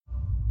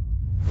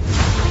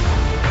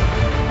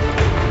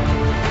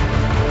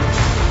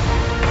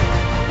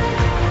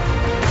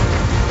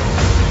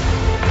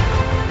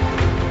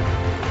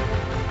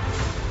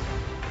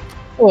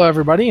Hello,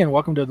 everybody, and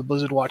welcome to the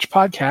Blizzard Watch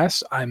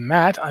podcast. I'm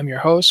Matt. I'm your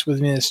host. With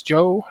me is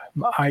Joe,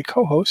 my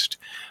co-host.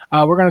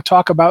 We're going to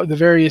talk about the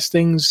various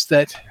things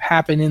that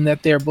happen in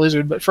that there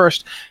Blizzard. But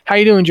first, how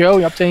you doing, Joe?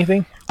 You up to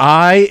anything?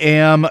 I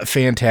am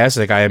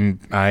fantastic. I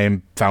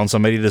am found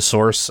somebody to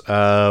source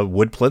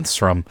wood plinths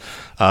from,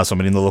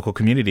 somebody in the local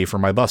community for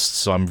my busts.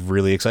 So I'm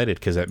really excited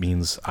because that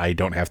means I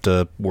don't have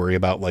to worry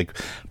about like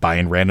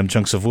buying random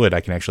chunks of wood.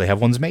 I can actually have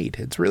ones made.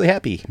 It's really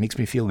happy. It makes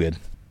me feel good.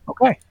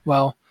 Okay.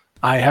 Well,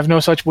 I have no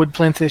such wood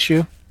plinth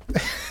issue.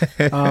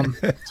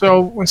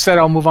 So instead,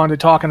 I'll move on to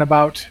talking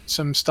about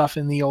some stuff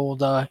in the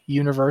old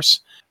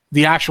universe,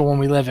 the actual one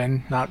we live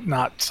in,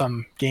 not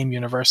some game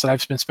universe that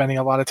I've been spending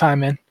a lot of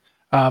time in,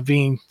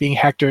 being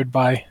hectored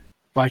by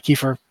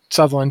Kiefer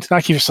Sutherland.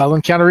 Not Kiefer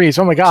Sutherland, Keanu Reeves.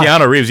 Oh my God.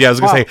 Keanu Reeves. Yeah, I was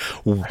going to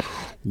say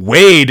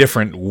way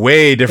different.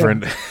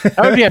 Yeah. That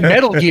would be a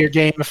Metal Gear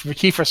game if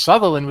Kiefer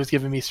Sutherland was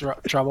giving me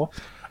trouble.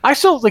 I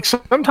still like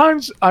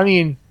sometimes. I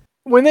mean,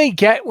 when they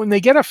get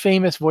a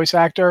famous voice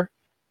actor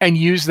and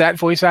use that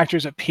voice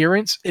actor's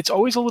appearance, it's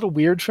always a little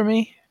weird for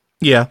me.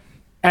 Yeah.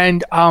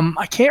 And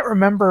I can't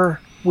remember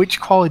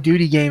which Call of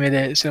Duty game it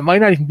is. It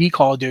might not even be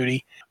Call of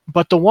Duty,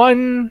 but the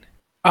one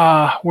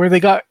where they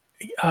got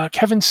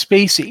Kevin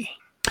Spacey.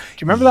 Do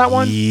you remember that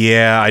one?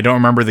 Yeah, I don't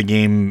remember the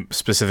game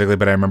specifically,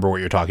 but I remember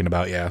what you're talking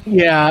about. Yeah.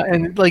 Yeah,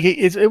 and like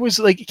it was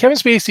like Kevin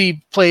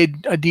Spacey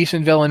played a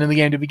decent villain in the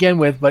game to begin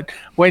with, but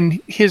when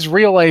his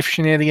real life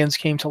shenanigans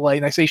came to light,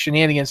 and I say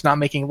shenanigans, not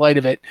making light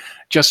of it,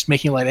 just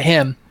making light of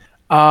him.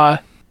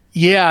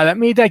 Yeah, that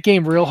made that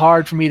game real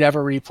hard for me to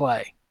ever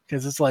replay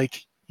because it's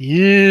like,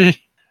 yeah.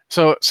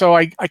 So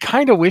I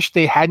kind of wish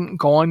they hadn't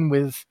gone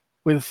with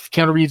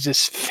Keanu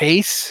Reeves'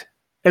 face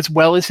as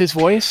well as his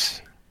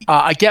voice.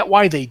 I get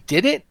why they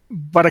did it,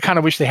 but I kind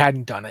of wish they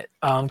hadn't done it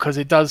because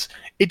it does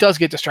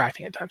get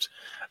distracting at times.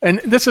 And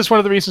this is one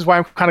of the reasons why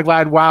I'm kind of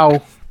glad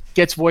WoW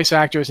gets voice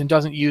actors and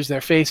doesn't use their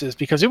faces,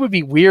 because it would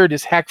be weird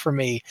as heck for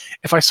me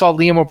if I saw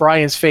Liam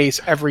O'Brien's face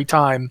every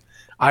time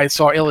I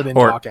saw Illidan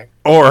talking.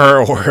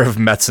 Or if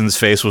Metzen's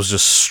face was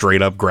just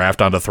straight up graphed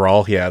onto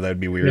Thrall. Yeah, that'd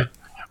be weird. Yeah.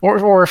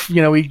 Or if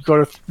we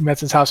go to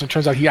Metzen's house and it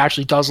turns out he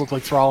actually does look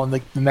like Thrall and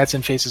the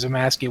Metzen face is a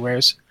mask he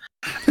wears.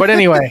 But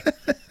anyway,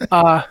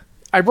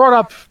 I brought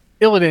up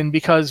Illidan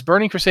because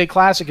Burning Crusade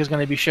Classic is going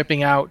to be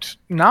shipping out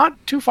not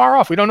too far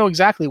off. We don't know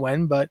exactly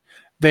when, but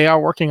they are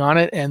working on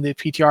it, and the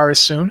PTR is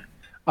soon.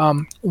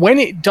 When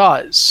it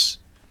does,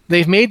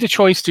 they've made the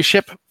choice to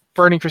ship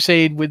Burning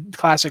Crusade with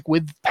Classic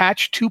with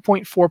patch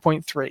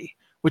 2.4.3,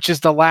 which is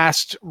the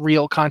last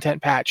real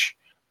content patch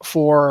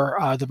for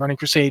the Burning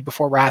Crusade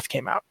before Wrath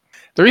came out.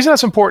 The reason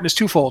that's important is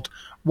twofold.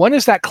 One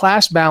is that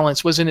class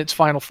balance was in its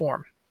final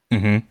form.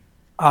 Mm-hmm.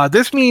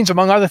 This means,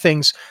 among other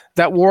things,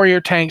 that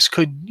warrior tanks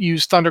could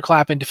use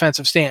Thunderclap in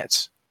defensive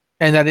stance,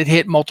 and that it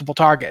hit multiple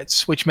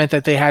targets, which meant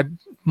that they had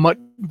much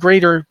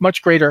greater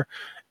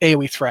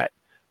AoE threat.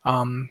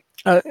 In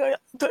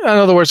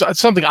other words, it's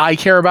something I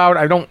care about.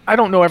 I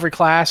don't know every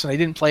class, and I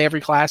didn't play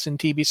every class in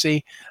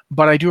TBC,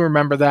 but I do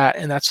remember that,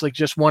 and that's like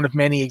just one of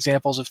many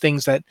examples of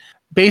things that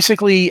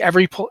basically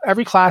every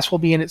class will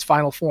be in its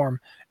final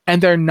form,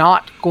 and they're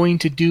not going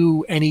to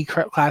do any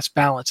class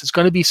balance. It's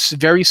going to be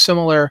very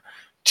similar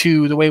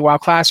to the way WoW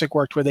Classic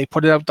worked, where they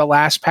put it out the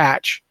last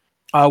patch,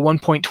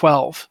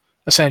 1.12,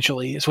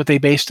 essentially, is what they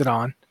based it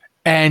on.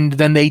 And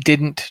then they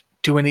didn't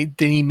do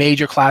any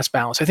major class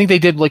balance. I think they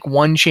did like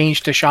one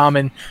change to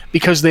Shaman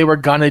because they were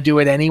going to do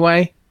it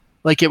anyway.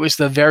 Like it was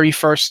the very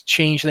first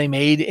change they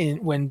made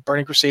when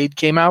Burning Crusade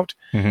came out.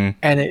 Mm-hmm.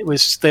 And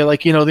they're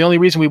like, the only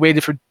reason we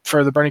waited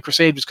for the Burning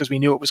Crusade was because we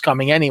knew it was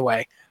coming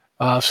anyway.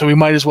 So we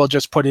might as well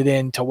just put it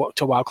into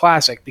WoW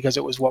Classic because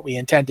it was what we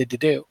intended to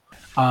do.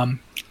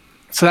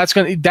 So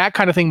that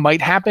kind of thing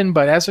might happen,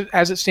 but as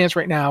it stands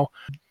right now,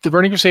 the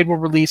Burning Crusade will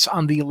release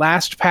on the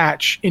last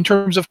patch in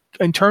terms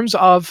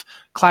of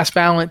class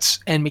balance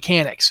and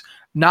mechanics,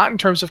 not in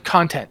terms of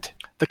content.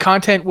 The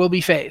content will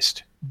be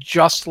phased,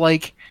 just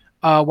like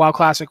WoW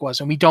Classic was,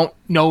 and we don't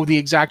know the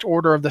exact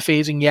order of the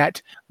phasing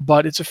yet,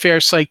 but it's a fair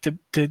sight to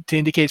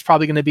indicate it's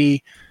probably going to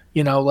be,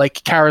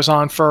 like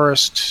Karazhan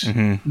first,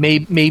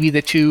 mm-hmm. maybe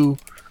the two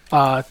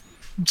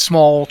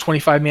small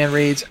 25-man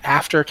raids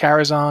after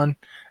Karazhan.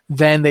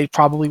 Then they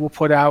probably will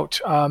put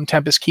out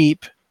Tempest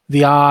Keep,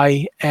 The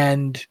Eye,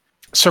 and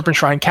Serpent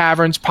Shrine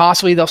Caverns.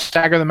 Possibly they'll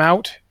stagger them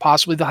out.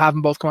 Possibly they'll have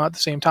them both come out at the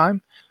same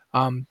time.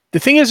 The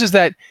thing is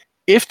that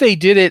if they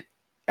did it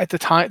at the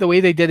time, the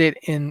way they did it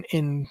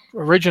in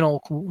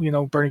original,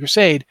 Burning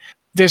Crusade,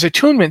 there's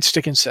attunements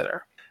to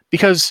consider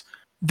because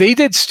they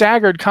did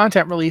staggered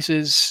content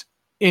releases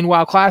in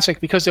WoW Classic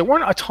because there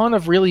weren't a ton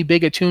of really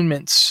big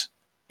attunements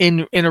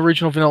in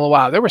original vanilla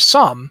WoW. There were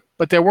some,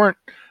 but there weren't.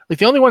 Like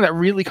the only one that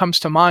really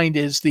comes to mind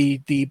is the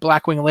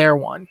Blackwing Lair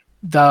one.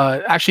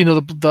 The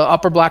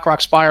upper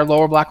Blackrock Spire,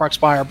 lower Blackrock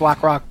Spire,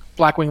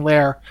 Blackwing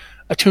Lair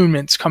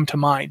attunements come to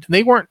mind.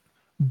 They weren't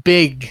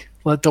big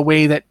like the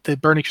way that the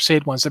Burning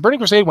Crusade ones. The Burning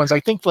Crusade ones, I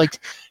think, like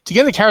to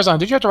get into Karazhan,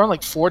 did you have to run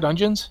like 4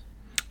 dungeons?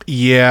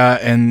 Yeah,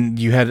 and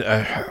you had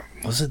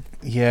was it?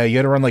 Yeah, you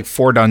had to run like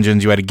 4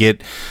 dungeons. You had to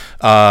get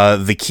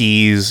the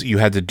keys. You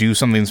had to do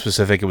something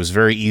specific. It was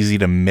very easy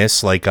to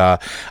miss. Like I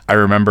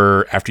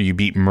remember after you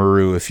beat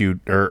Muru,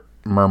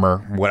 Murmur.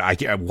 Why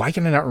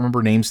can I not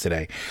remember names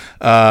today?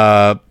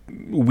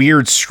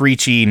 Weird,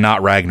 screechy,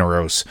 not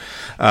Ragnaros.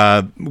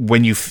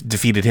 When you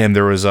defeated him,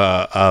 there was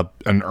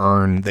an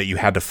urn that you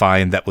had to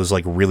find that was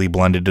like really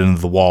blended into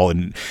the wall.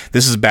 And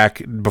this is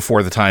back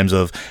before the times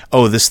of,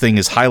 oh, this thing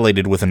is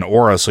highlighted with an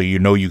aura, so you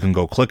know you can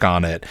go click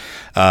on it.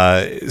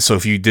 So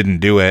if you didn't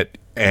do it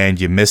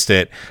and you missed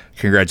it,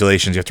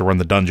 congratulations, you have to run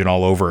the dungeon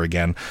all over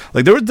again.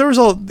 Like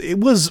it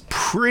was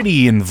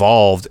pretty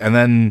involved, and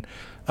then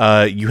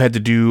you had to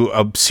do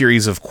a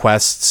series of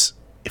quests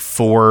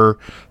for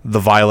the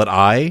Violet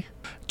Eye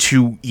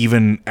to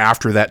even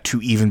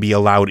be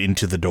allowed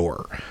into the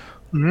door.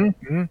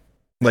 Mm-hmm.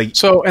 Like,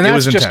 so, and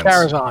that's just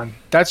intense. Karazhan.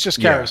 That's just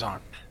Karazhan.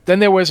 Yeah. Then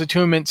there was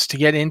attunements to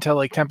get into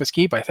like Tempest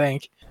Keep, I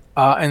think.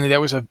 And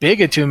there was a big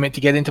attunement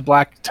to get into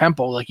Black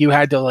Temple. Like you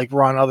had to like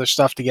run other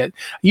stuff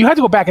you had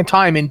to go back in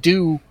time and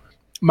do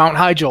Mount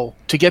Hyjal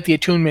to get the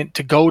attunement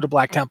to go to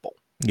Black Temple.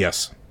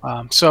 Yes.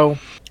 So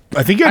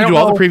I think you had to do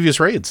all the previous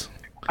raids.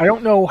 I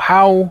don't know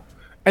how,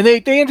 and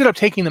they ended up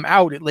taking them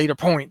out at later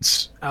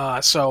points.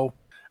 So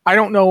I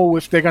don't know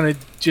if they're going to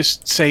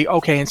just say,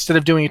 okay, instead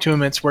of doing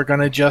attunements, we're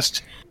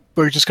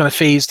just going to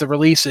phase the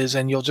releases,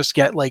 and you'll just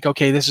get like,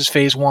 okay, this is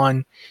phase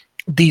 1.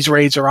 These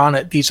raids are on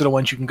it. These are the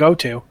ones you can go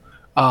to.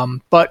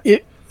 But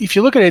if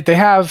you look at it, they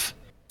have,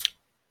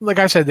 like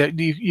I said, that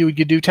you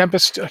could do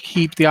Tempest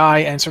Keep, the Eye,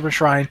 and Serpent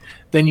Shrine.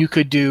 Then you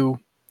could do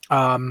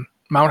Mount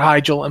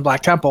Hyjal and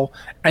Black Temple,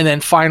 and then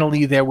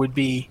finally there would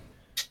be.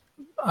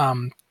 I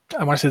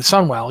want to say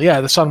the Sunwell. Yeah,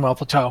 the Sunwell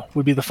Plateau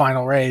would be the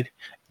final raid.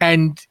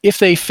 And if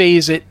they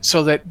phase it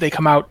so that they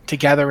come out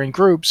together in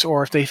groups,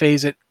 or if they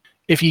phase it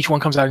if each one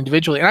comes out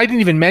individually. And I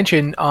didn't even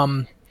mention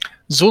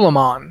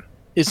Zul'Aman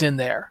is in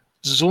there.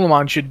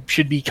 Zul'Aman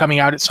should be coming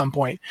out at some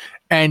point.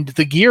 And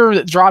the gear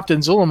that dropped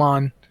in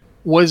Zul'Aman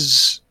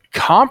was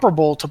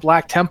comparable to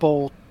Black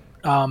Temple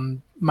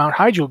Mount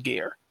Hyjal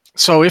gear.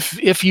 So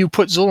if you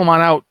put Zul'Aman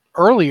out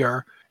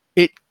earlier,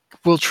 it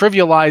will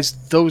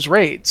trivialize those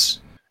raids.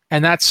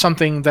 And that's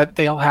something that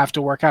they'll have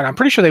to work out. I'm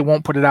pretty sure they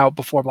won't put it out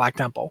before Black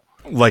Temple.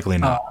 Likely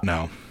not,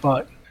 no.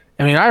 But,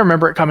 I mean, I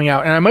remember it coming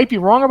out. And I might be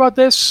wrong about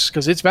this,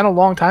 because it's been a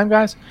long time,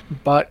 guys.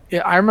 But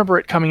I remember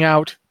it coming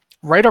out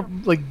right up,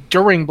 like,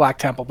 during Black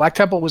Temple. Black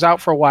Temple was out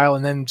for a while,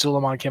 and then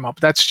Zul'Aman came out.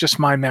 But that's just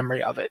my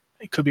memory of it.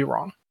 It could be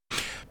wrong.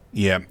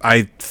 Yeah,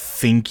 I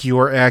think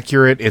you're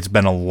accurate. It's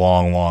been a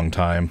long, long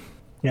time.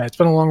 Yeah, it's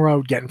been a long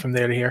road getting from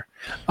there to here.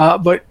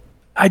 But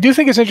I do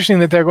think it's interesting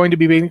that they're going to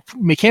be,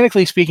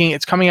 mechanically speaking,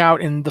 it's coming out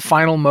in the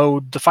final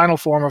mode, the final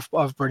form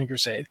of Burning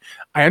Crusade.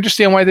 I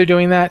understand why they're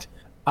doing that.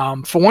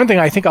 For one thing,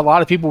 I think a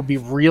lot of people would be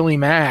really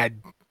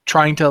mad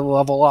trying to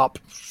level up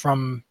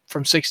from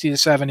 60 to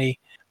 70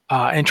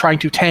 and trying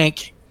to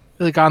tank,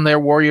 like on their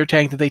warrior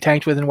tank that they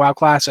tanked with in WoW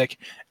Classic,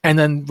 and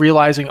then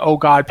realizing, oh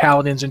god,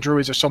 Paladins and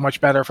Druids are so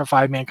much better for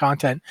 5-man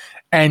content.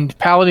 And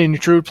Paladin and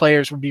Druid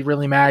players would be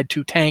really mad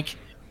to tank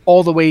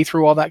all the way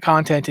through all that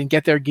content and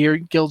get their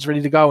guilds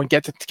ready to go and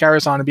get to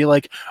Karazhan and be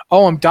like,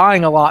 oh, I'm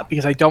dying a lot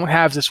because I don't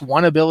have this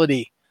one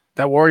ability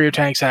that warrior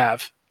tanks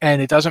have.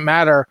 And it doesn't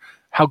matter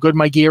how good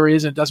my gear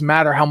is. It doesn't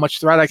matter how much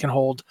threat I can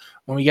hold.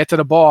 When we get to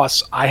the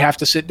boss, I have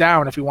to sit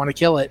down if we want to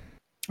kill it.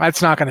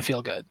 That's not going to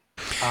feel good.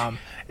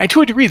 And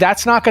to a degree,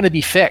 that's not going to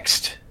be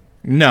fixed.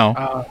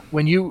 No.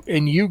 When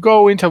you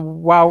go into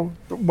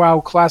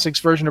WoW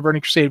Classic's version of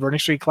Burning Crusade, Burning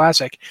Crusade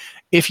Classic,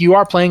 if you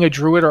are playing a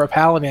Druid or a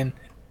Paladin,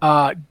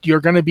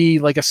 you're going to be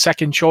like a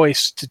second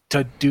choice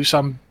to do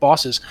some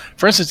bosses.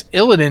 For instance,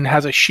 Illidan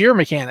has a shear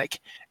mechanic,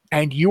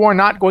 and you are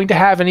not going to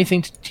have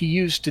anything to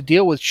use to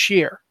deal with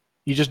shear.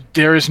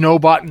 There is no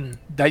button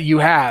that you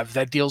have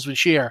that deals with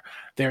shear.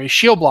 There is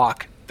shield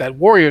block that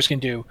warriors can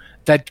do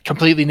that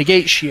completely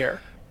negates shear,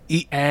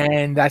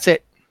 and that's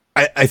it.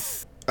 I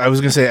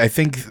was going to say, I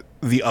think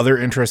the other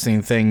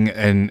interesting thing,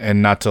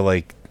 and not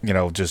to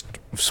just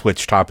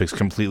switch topics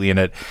completely in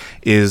it,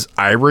 is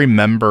I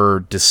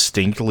remember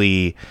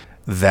distinctly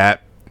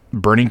that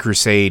Burning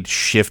Crusade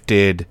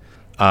shifted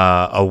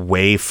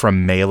away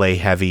from melee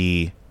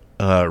heavy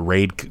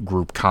raid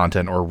group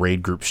content or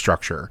raid group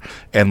structure,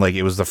 and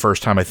it was the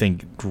first time I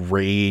think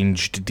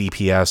ranged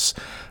DPS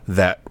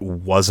that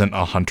wasn't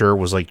a hunter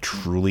was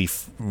truly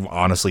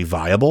honestly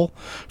viable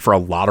for a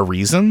lot of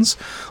reasons.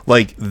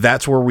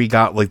 That's where we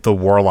got the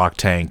warlock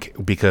tank,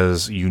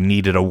 because you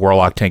needed a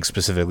warlock tank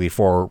specifically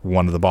for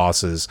one of the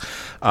bosses,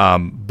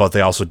 but they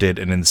also did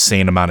an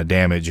insane amount of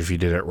damage if you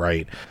did it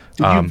right.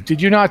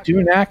 Did you not do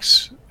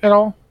Nax at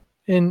all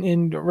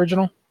in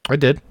original? I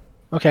did.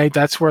 Okay,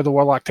 that's where the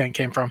warlock tank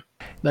came from.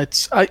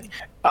 That's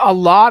a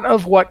lot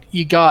of what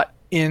you got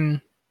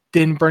in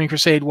Burning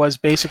Crusade was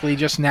basically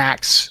just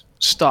Nax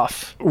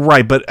stuff.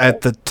 Right, but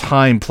at the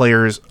time,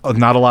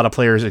 not a lot of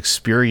players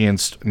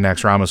experienced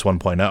Naxxramas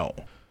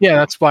 1.0. Yeah,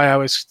 that's why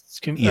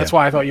that's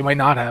why I thought you might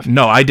not have.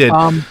 No, I did.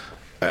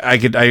 I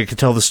could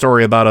tell the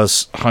story about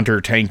us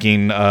Hunter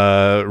tanking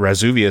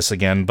Razuvius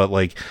again, but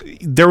like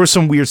there was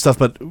some weird stuff.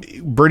 But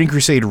Burning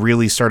Crusade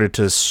really started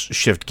to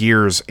shift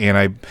gears,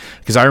 and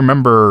because I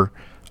remember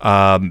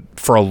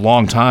for a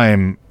long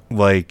time,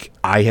 like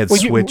I had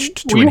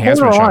switched to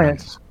Enhancement Shaman.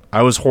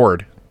 I was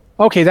Horde.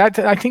 Okay,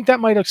 I think that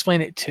might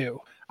explain it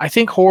too. I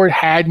think Horde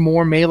had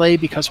more melee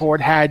because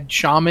Horde had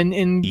Shaman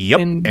in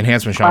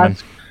Enhancement Shaman.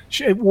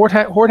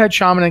 Horde had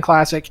Shaman in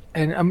Classic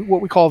and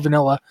what we call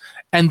Vanilla,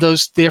 and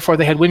therefore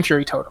they had Wind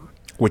Fury Totem,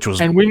 which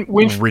was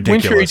ridiculous.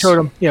 Wind Fury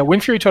Totem,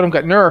 Wind Fury Totem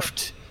got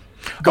nerfed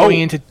going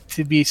into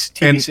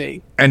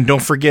TBC. And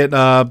don't forget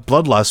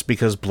Bloodlust,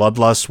 because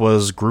Bloodlust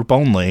was group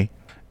only,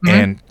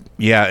 and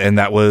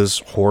that was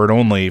Horde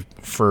only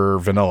for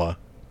Vanilla.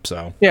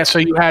 So so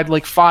you had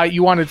like 5.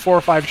 You wanted 4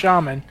 or 5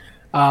 Shaman,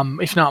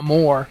 if not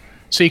more,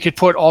 so you could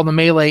put all the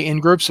melee in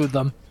groups with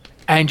them,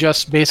 and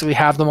just basically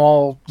have them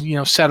all,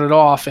 set it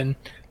off, and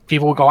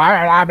people would go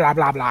blah blah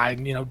blah blah,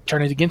 and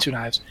turn into Ginsu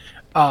knives.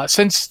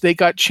 Since they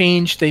got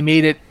changed, they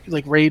made it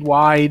like raid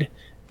wide,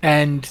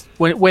 and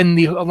when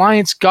the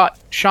Alliance got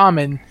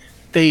Shaman,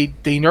 they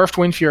nerfed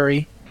Wind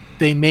Fury.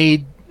 They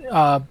made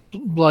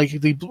like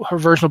her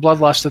version of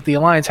Bloodlust that the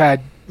Alliance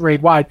had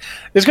raid wide.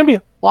 There's going to be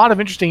a lot of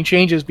interesting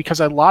changes because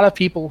a lot of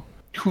people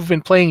who've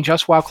been playing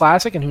just WoW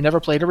Classic and who never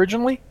played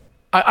originally,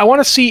 I want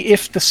to see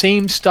if the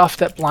same stuff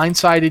that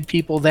blindsided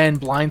people then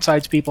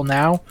blindsides people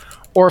now,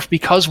 or if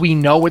because we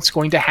know what's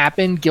going to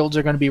happen, guilds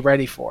are going to be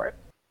ready for it.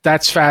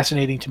 That's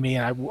fascinating to me,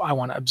 and I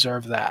want to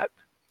observe that.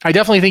 I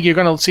definitely think you're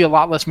going to see a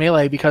lot less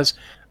melee because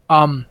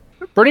Burning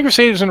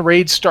Crusaders and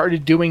raids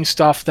started doing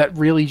stuff that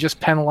really just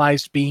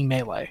penalized being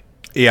melee.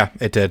 Yeah,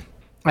 it did.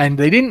 And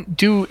they didn't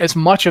do as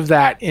much of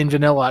that in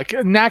Vanilla.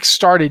 Naxx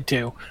started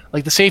to.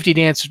 Like, the safety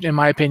dance, in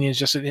my opinion, is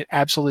just an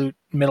absolute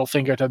middle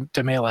finger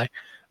to melee.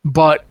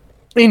 But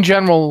in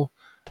general,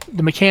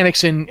 the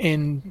mechanics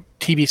in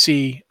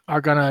TBC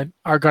are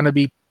gonna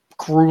be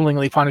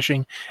gruelingly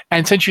punishing.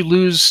 And since you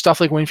lose stuff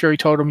like Wind Fury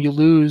Totem, you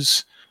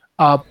lose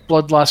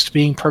Bloodlust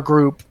being per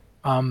group,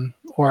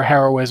 or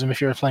Heroism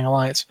if you're playing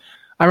Alliance.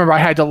 I remember I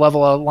had to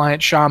level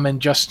Alliance Shaman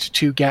just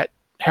to get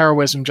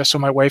Heroism, just so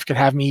my wife could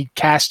have me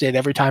cast it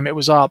every time it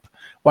was up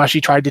while she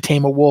tried to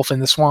tame a wolf in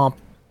the swamp.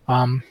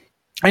 And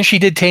she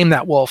did tame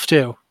that wolf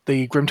too.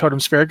 The Grim Totem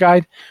Spirit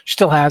Guide. She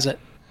still has it.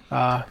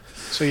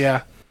 So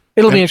yeah,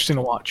 it'll be interesting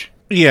to watch.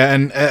 Yeah,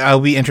 and I'll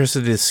be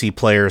interested to see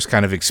players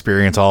kind of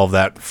experience all of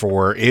that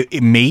for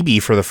it maybe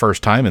for the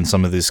first time in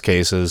some of these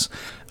cases,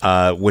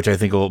 which I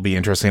think will be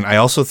interesting. I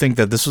also think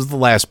that this was the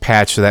last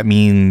patch, so that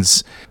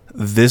means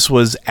this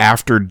was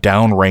after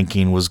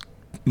downranking was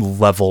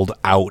leveled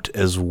out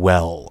as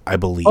well, I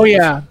believe. Oh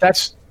yeah,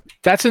 that's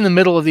in the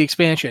middle of the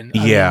expansion. I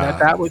mean,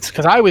 that was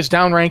because I was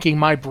downranking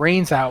my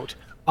brains out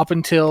up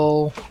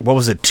until, what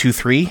was it,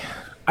 2-3?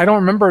 I don't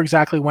remember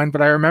exactly when,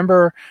 but I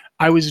remember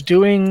I was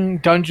doing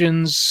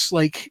dungeons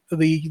like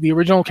the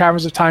original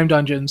Caverns of Time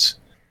dungeons.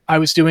 I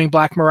was doing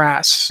Black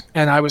Morass,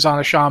 and I was on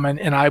a Shaman,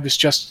 and I was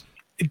just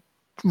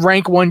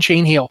rank 1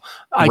 chain heal.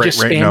 I just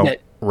spammed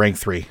it. Rank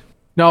 3.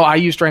 No, I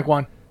used rank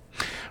 1.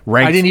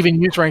 I didn't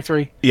even use rank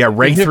 3. Yeah,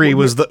 rank 3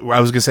 was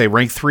I was gonna say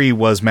rank 3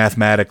 was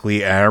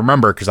mathematically. And I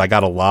remember because I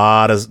got a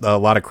lot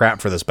of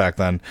crap for this back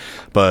then.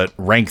 But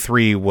rank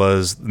 3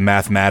 was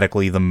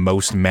mathematically the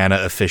most mana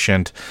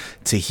efficient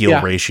to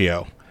heal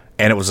ratio,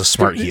 and it was a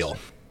smart heal.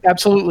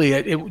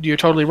 Absolutely, you're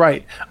totally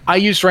right. I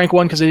used rank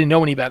 1 because I didn't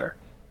know any better.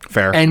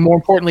 Fair. And more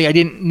importantly, I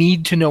didn't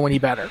need to know any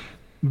better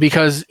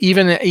because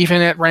even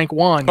at rank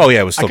 1,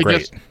 it was still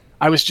great.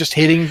 I was just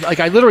hitting, like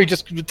I literally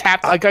just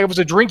tapped, like I was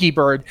a drinky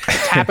bird,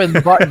 tapping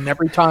the button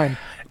every time.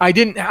 I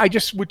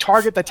just would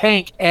target the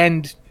tank,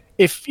 and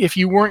if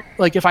you weren't,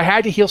 like if I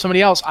had to heal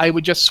somebody else, I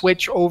would just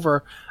switch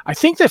over. I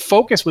think that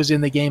focus was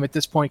in the game at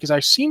this point, because I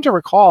seem to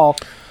recall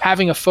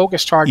having a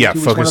focus target who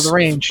was one of the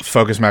range.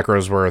 Focus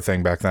macros were a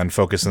thing back then,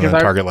 focus and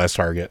then target last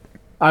target.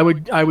 I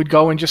would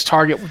go and just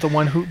target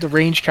the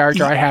range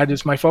character I had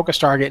as my focus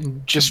target,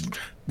 and just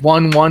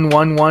 1 1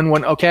 1 1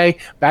 1. Okay,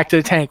 back to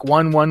the tank.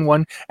 1 1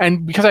 1.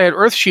 And because I had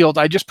Earth Shield,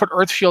 I just put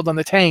Earth Shield on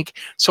the tank.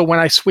 So when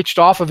I switched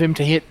off of him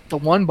to hit the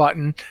 1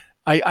 button,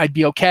 I'd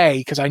be okay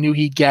because I knew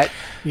he'd get,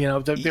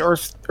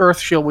 the Earth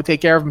Shield would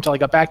take care of him until I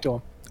got back to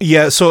him.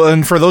 Yeah, so,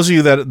 and for those of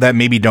you that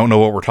maybe don't know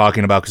what we're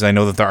talking about, because I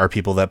know that there are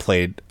people that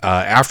played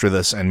after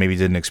this and maybe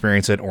didn't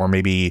experience it, or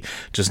maybe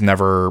just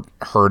never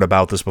heard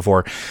about this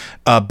before.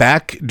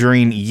 Back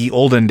during ye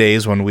olden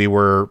days when we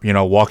were,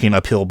 walking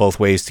uphill both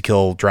ways to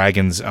kill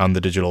dragons on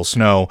the digital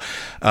snow,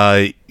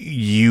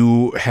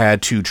 you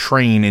had to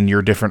train in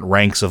your different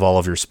ranks of all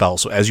of your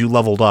spells. So as you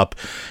leveled up,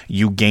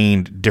 you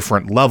gained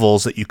different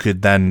levels that you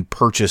could then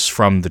purchase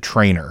from the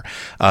trainer.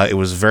 It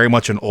was very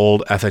much an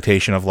old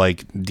affectation of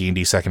like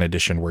D&D 2nd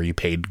edition, where you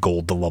paid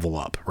gold to level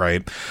up,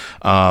 right?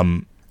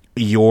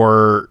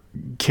 Your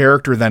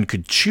character then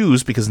could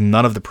choose, because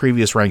none of the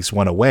previous ranks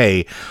went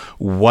away,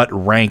 what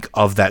rank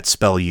of that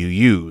spell you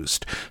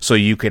used. So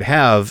you could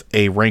have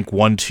a rank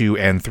 1, 2,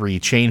 and 3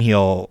 chain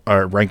heal,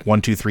 or rank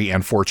 1, 2, 3,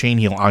 and 4 chain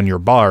heal on your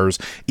bars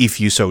if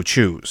you so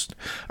chose.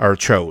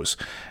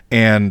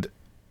 And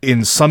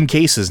in some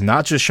cases,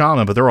 not just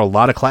Shaman, but there were a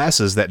lot of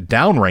classes that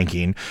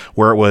downranking,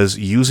 where it was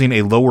using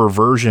a lower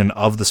version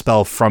of the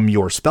spell from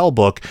your spell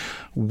book,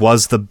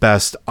 was the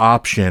best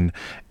option.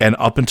 And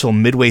up until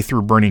midway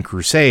through Burning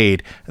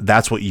Crusade,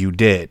 that's what you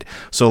did.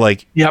 So,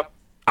 like, Yep.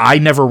 I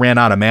never ran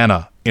out of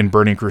mana in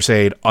Burning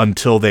Crusade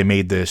until they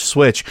made this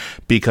switch,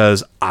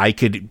 because I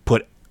could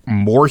put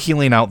more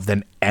healing out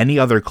than any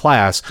other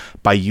class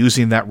by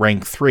using that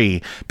rank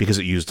 3, because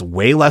it used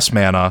way less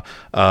mana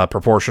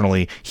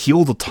proportionally,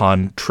 healed a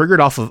ton,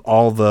 triggered off of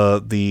all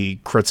the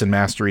crits and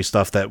mastery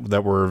stuff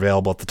that were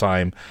available at the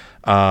time,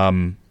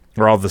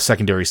 or all the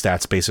secondary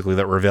stats basically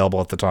that were available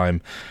at the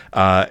time,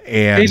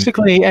 and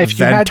basically if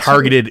you had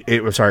targeted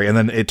it. Sorry, and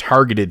then it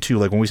targeted too.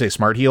 Like when we say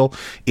smart heal,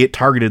 it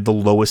targeted the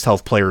lowest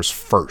health players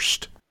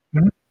first.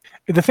 Mm-hmm.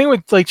 The thing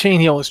with like Chain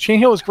Heal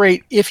is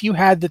great if you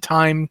had the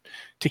time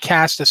to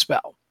cast a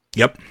spell.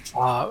 Yep.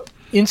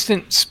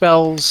 Instant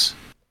spells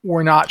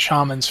were not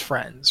Shaman's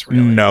friends,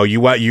 really. No,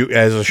 you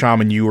as a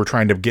Shaman, you were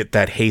trying to get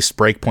that haste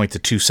breakpoint to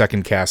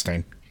 2-second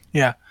casting.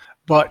 Yeah,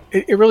 but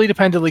it really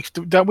depended. Like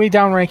that way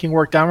downranking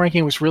worked.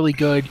 Downranking was really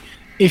good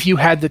if you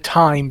had the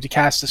time to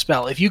cast a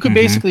spell. If you could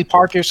basically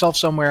park yourself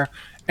somewhere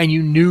and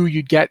you knew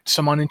you'd get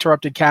some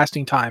uninterrupted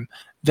casting time,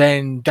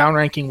 then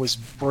downranking was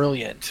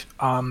brilliant.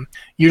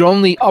 You'd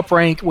only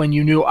uprank when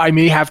you knew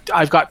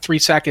I've got 3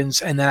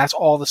 seconds and then that's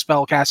all the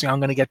spell casting I'm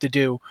going to get to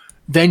do.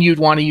 Then you'd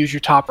want to use your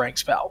top rank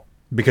spell.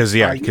 Because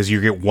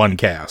you get one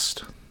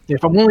cast.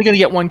 If I'm only going to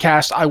get one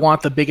cast, I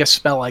want the biggest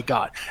spell I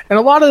got. And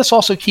a lot of this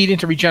also keyed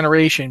into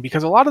regeneration,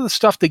 because a lot of the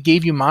stuff that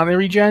gave you mana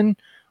regen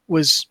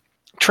was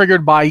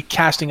triggered by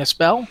casting a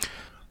spell.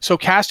 So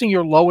casting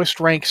your lowest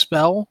rank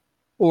spell,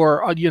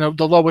 or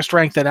the lowest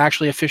rank that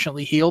actually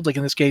efficiently healed, like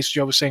in this case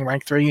Joe was saying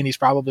rank 3, and he's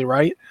probably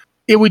right,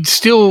 it would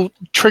still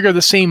trigger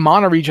the same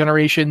mana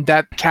regeneration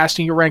that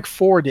casting your rank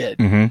 4 did.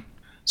 Mm-hmm.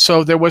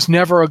 So there was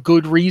never a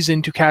good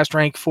reason to cast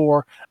rank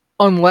 4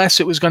 unless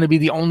it was going to be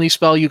the only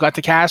spell you got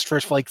to cast for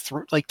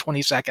like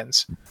 20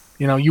 seconds.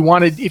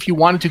 If you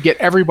wanted to get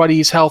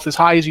everybody's health as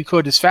high as you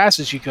could, as fast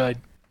as you could.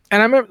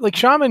 And I remember like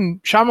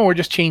Shaman were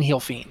just chain heal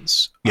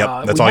fiends.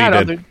 Yep, that's all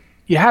you did.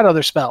 You had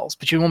other spells,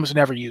 but you almost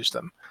never used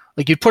them.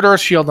 Like you'd put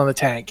Earth Shield on the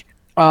tank.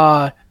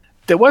 That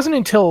wasn't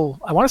until,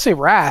 I want to say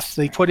Wrath,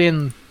 they put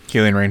in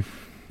Healing Rain.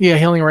 Yeah,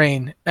 Healing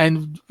Rain.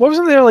 And what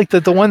wasn't there, like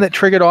the one that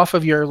triggered off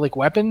of your like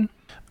weapon?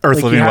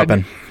 Earth Living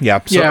Weapon. Yeah.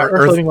 So yeah,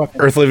 Living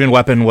Weapon. Earth Living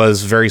Weapon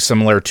was very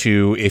similar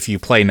to, if you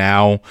play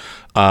now,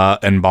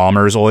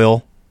 Embalmer's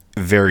Oil.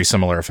 Very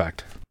similar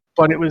effect.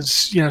 But it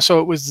was,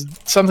 so it was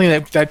something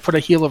that put a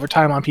heal over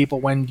time on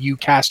people when you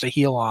cast a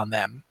heal on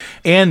them.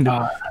 And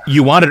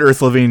you wanted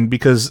Earth Living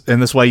because,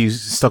 and that's why you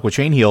stuck with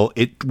Chain Heal,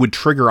 it would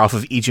trigger off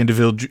of each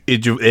individual,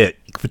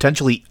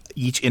 potentially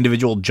each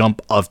individual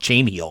jump of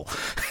Chain Heal.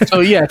 So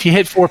yeah, if you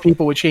hit 4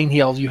 people with Chain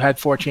Heal, you had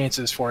 4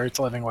 chances for its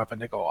living weapon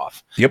to go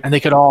off. Yep. And they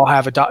could all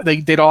have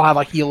they'd all have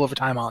a heal over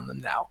time on them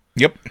now.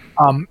 Yep.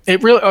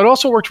 It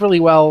also worked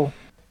really well.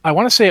 I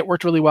want to say it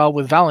worked really well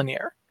with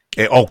Valinir.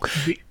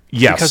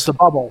 Yes. Because the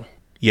bubble.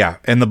 Yeah,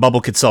 and the bubble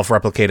could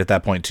self-replicate at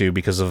that point too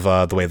because of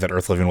the way that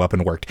Earth Living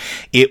Weapon worked.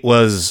 It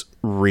was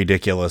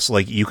ridiculous.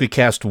 Like, you could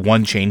cast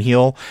 1 Chain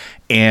Heal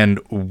and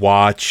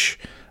watch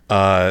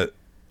a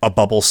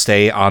bubble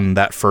stay on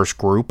that first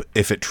group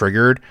if it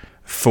triggered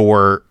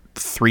for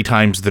 3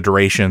 times the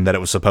duration that it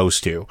was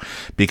supposed to,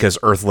 because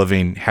Earth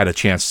Living had a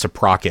chance to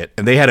proc it,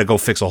 and they had to go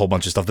fix a whole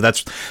bunch of stuff.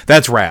 But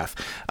that's Wrath.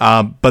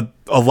 But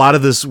a lot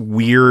of this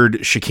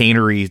weird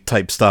chicanery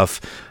type stuff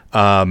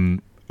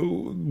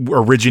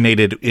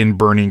originated in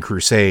Burning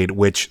Crusade,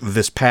 which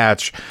this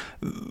patch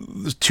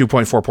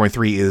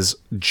 2.4.3 is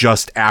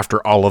just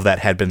after all of that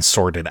had been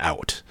sorted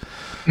out.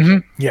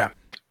 Mm-hmm. Yeah.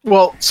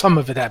 Well, some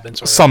of it had been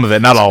sorted out. Some of it,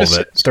 not all of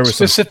it. There was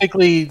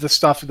specifically the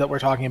stuff that we're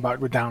talking about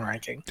with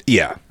downranking.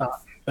 Yeah.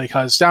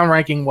 Because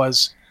downranking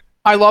was,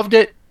 I loved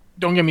it.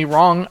 Don't get me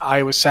wrong.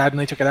 I was sad when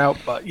they took it out,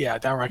 but yeah,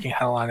 downranking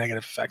had a lot of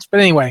negative effects. But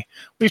anyway,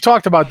 we've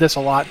talked about this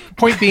a lot.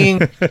 Point being,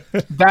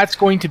 that's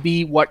going to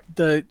be what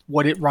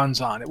it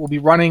runs on. It will be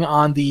running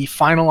on the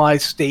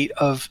finalized state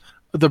of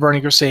the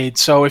Burning Crusade.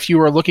 So if you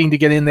were looking to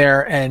get in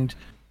there and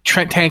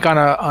tank on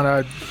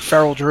a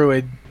feral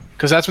druid,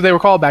 because that's what they were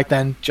called back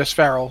then, just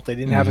feral. They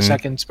didn't have a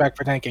second spec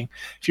for tanking.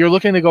 If you're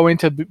looking to go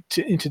into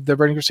the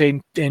Burning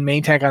Crusade and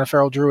main tank on a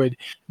feral druid,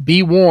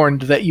 be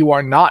warned that you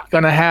are not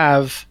going to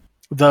have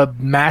the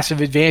massive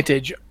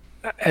advantage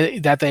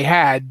that they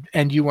had,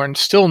 and you are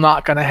still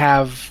not going to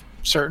have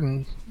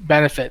certain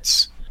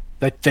benefits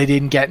that they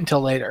didn't get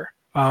until later.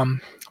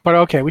 But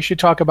okay, we should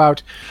talk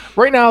about,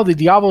 right now the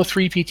Diablo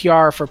 3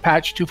 PTR for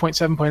patch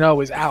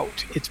 2.7.0 is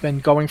out. It's been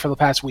going for the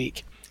past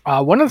week.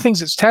 One of the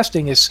things it's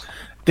testing is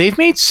they've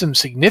made some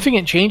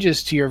significant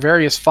changes to your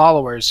various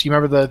followers. You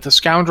remember the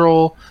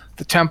Scoundrel,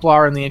 the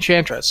Templar, and the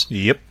Enchantress?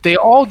 Yep. They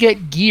all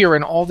get gear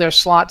in all their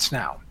slots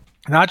now.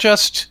 Not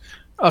just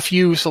a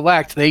few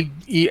select. They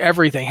eat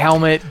everything.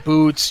 Helmet,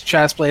 boots,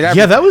 chestplate, everything.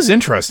 Yeah, that was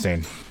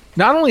interesting.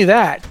 Not only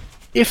that,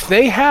 if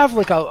they have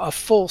like a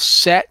full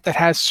set that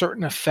has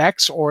certain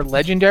effects, or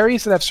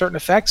legendaries that have certain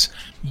effects,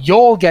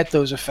 you'll get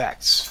those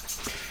effects.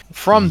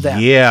 from them.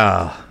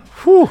 Yeah.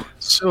 Whew.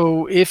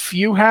 So if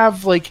you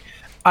have like,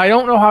 I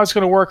don't know how it's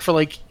going to work for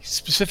like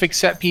specific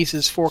set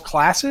pieces for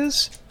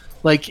classes.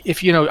 Like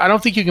if I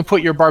don't think you can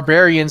put your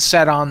barbarian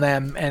set on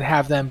them and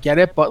have them get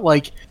it, but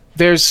like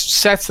there's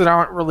sets that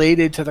aren't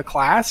related to the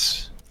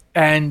class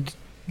and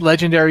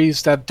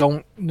legendaries that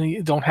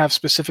don't have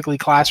specifically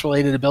class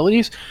related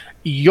abilities.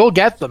 You'll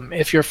get them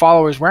if your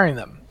follower's wearing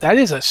them. That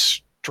is a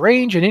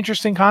strange and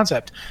interesting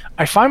concept.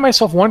 I find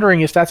myself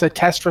wondering if that's a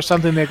test for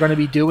something they're going to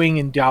be doing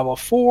in Diablo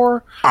 4.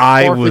 Go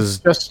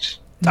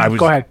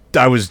ahead.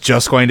 I was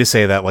just going to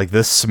say that, like,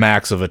 this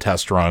smacks of a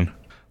test run.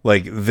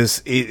 Like,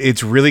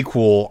 it's really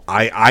cool.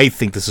 I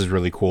think this is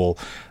really cool.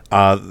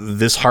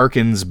 This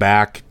harkens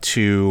back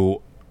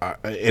to...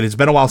 it has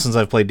been a while since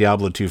I've played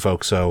Diablo 2,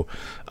 folks, so...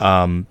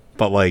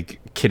 but,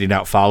 like, kitting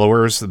out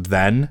followers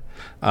then...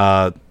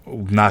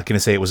 not going to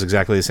say it was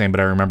exactly the same, but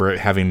I remember it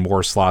having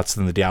more slots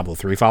than the Diablo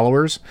 3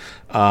 followers.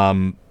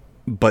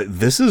 But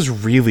this is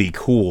really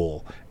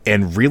cool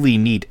and really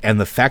neat.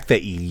 And the fact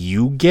that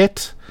you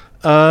get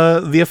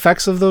the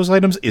effects of those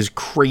items is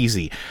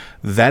crazy.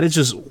 That is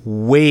just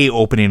way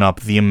opening up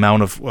the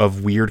amount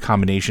of weird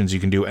combinations you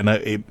can do. And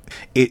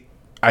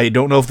I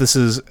don't know if this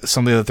is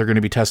something that they're going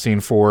to be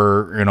testing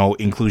for,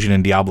 inclusion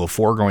in Diablo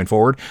 4 going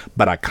forward,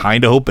 but I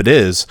kind of hope it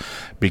is,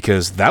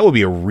 because that would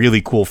be a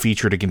really cool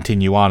feature to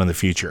continue on in the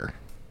future.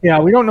 Yeah,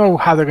 we don't know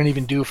how they're going to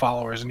even do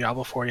followers in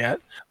Diablo 4 yet,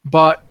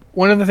 but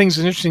one of the things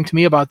that's interesting to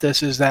me about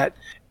this is that,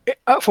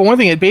 for one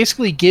thing, it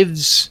basically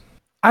gives...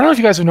 I don't know if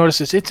you guys have noticed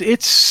this.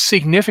 It's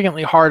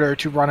significantly harder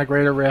to run a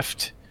Greater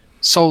Rift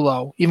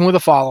solo, even with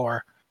a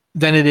follower,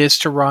 than it is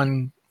to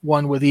run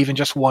one with even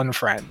just one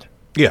friend.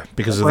 Yeah,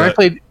 because of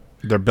that.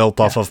 They're built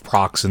off of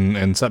procs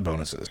and set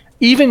bonuses.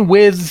 Even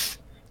with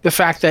the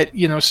fact that,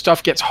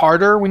 stuff gets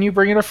harder when you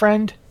bring in a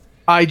friend,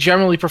 I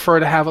generally prefer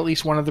to have at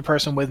least one other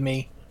person with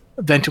me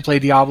than to play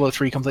Diablo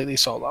 3 completely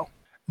solo.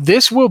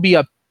 This will be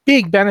a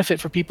big benefit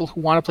for people who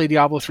want to play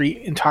Diablo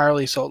 3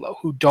 entirely solo,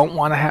 who don't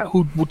want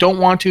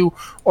to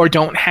or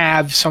don't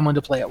have someone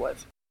to play it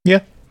with.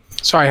 Yeah.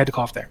 Sorry, I had to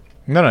cough there.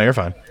 No, you're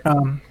fine.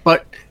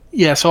 But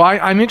yeah, so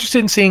I'm interested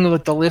in seeing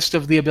the list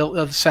of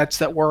of sets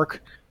that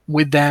work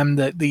with them,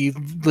 the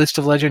list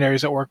of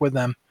legendaries that work with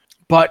them.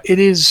 But it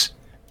is,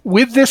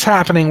 with this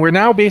happening, we're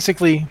now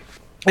basically,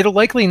 it'll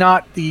likely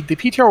not, the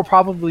PTR will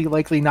probably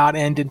likely not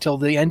end until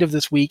the end of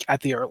this week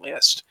at the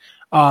earliest.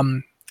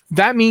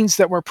 That means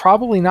that we're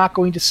probably not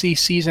going to see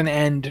season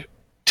end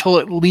till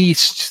at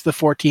least the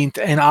 14th,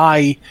 and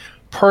I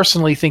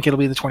personally think it'll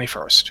be the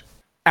 21st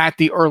at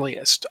the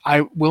earliest.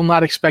 I will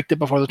not expect it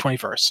before the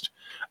 21st.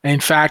 In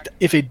fact,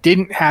 if it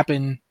didn't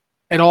happen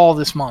at all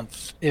this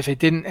month, if it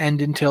didn't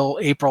end until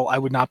April, I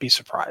would not be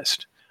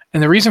surprised.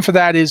 And the reason for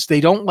that is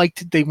they want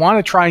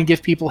to try and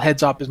give people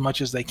heads up as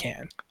much as they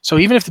can. So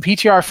even if the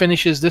PTR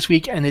finishes this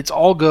week and it's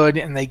all good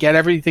and they get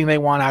everything they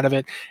want out of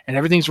it and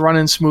everything's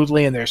running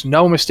smoothly and there's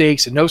no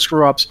mistakes and no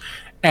screw ups,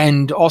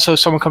 and also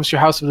someone comes to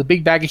your house with a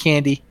big bag of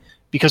candy,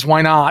 because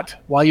why not,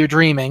 while you're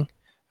dreaming,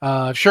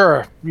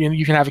 sure,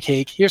 you can have a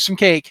cake. Here's some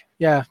cake.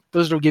 Yeah,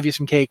 Blizzard will give you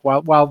some cake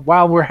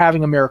while we're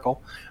having a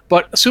miracle.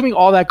 But assuming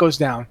all that goes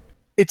down,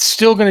 it's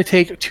still going to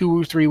take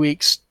 2 or 3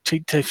 weeks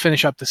to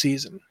finish up the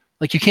season.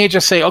 Like, you can't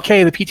just say,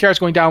 okay, the PTR is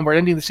going down, we're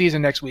ending the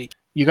season next week.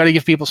 You got to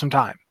give people some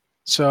time.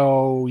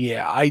 So,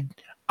 yeah,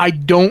 I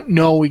don't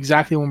know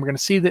exactly when we're going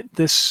to see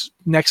this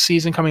next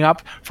season coming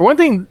up. For one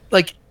thing,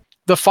 like,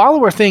 the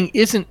follower thing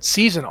isn't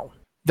seasonal.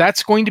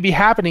 That's going to be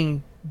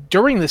happening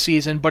during the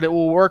season, but it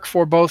will work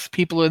for both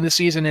people in the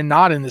season and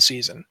not in the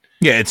season.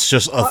 Yeah, it's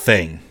just a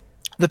thing.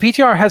 The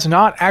PTR has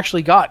not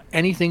actually got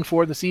anything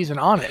for the season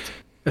on it.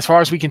 As far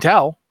as we can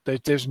tell,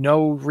 there's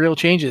no real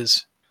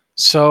changes.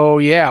 So,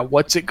 yeah,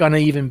 what's it going to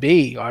even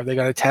be? Are they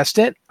going to test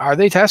it? Are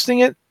they testing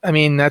it? I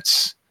mean,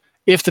 that's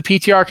if the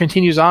PTR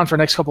continues on for the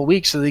next couple of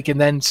weeks so they can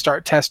then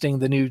start testing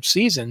the new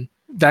season,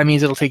 that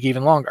means it'll take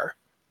even longer.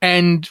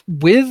 And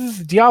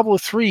with Diablo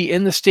 3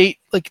 in the state,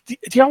 like,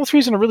 Diablo 3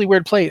 is in a really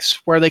weird place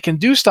where they can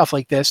do stuff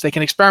like this. They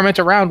can experiment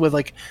around with,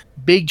 like,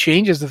 big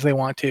changes if they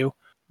want to.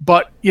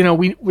 But,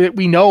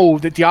 we know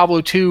that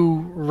Diablo 2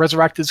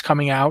 Resurrected is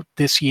coming out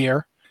this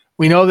year.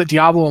 We know that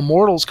Diablo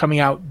Immortal is coming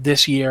out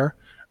this year.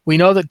 We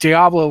know that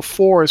Diablo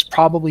 4 is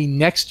probably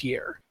next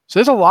year. So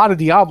there's a lot of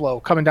Diablo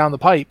coming down the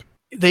pipe.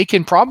 They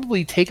can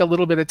probably take a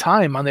little bit of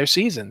time on their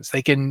seasons.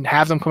 They can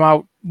have them come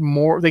out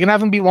more. They can have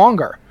them be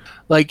longer.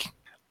 Like,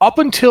 up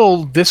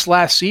until this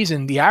last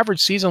season, the average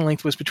season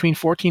length was between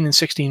 14 and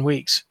 16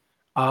 weeks.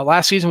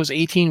 Last season was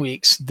 18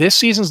 weeks. This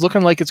season's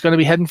looking like it's going to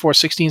be heading for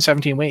 16,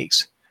 17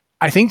 weeks.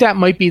 I think that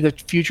might be the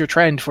future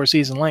trend for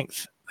season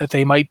length, that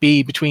they might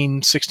be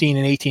between 16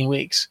 and 18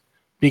 weeks.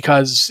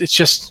 Because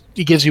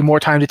it gives you more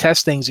time to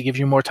test things. It gives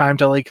you more time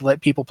to, like,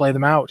 let people play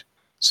them out.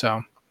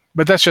 So,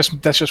 but that's just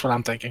what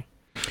I'm thinking.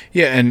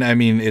 Yeah, and I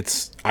mean,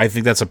 I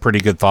think that's a pretty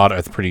good thought.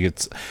 A pretty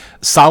good,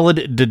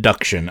 solid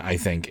deduction, I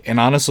think. And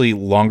honestly,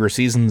 longer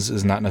seasons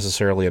is not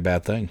necessarily a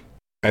bad thing.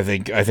 I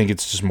think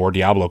it's just more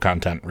Diablo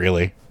content,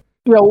 really.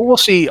 Yeah, we'll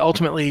see.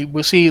 Ultimately,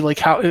 we'll see, like,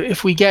 how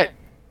if we're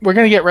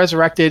going to get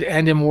Resurrected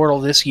and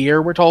Immortal this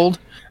year, we're told.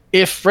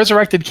 if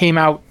Resurrected came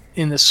out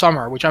in the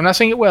summer, which I'm not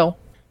saying it will,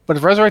 but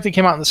if Resurrected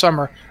came out in the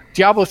summer,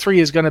 Diablo 3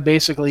 is going to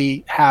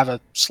basically have a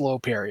slow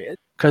period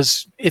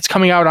because it's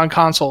coming out on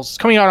consoles. It's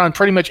coming out on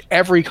pretty much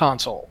every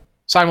console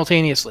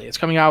simultaneously. It's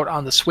coming out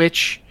on the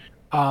Switch,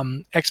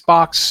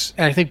 Xbox,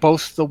 and I think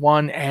both the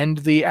One and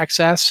the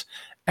XS,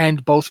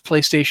 and both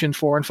PlayStation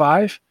 4 and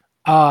 5.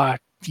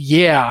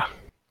 Yeah,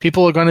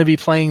 people are going to be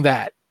playing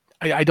that.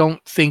 I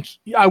don't think...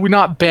 I would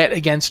not bet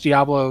against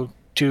Diablo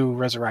 2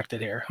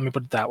 Resurrected here. Let me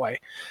put it that way.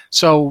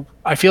 So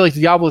I feel like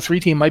the Diablo 3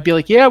 team might be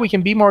like, yeah, we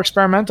can be more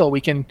experimental. We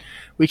can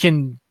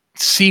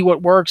see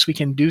what works. We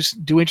can do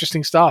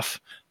interesting stuff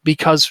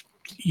because,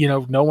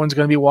 no one's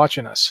going to be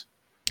watching us.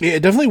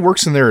 It definitely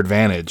works in their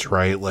advantage,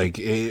 right? Like,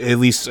 at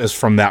least as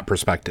from that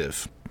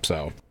perspective.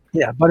 So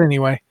yeah, but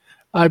anyway,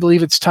 I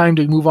believe it's time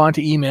to move on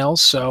to emails.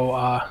 So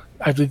I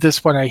believe at this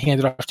point I hand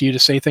it off to you to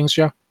say things,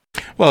 Joe.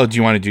 Well, do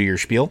you want to do your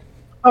spiel?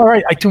 All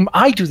right, I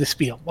do the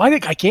spiel. I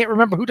can't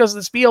remember who does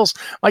the spiels.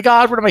 My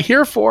God, what am I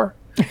here for?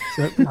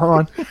 So, hold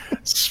on.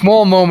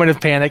 Small moment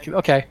of panic.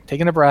 Okay,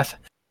 taking a breath.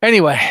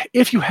 Anyway,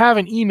 if you have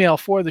an email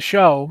for the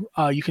show,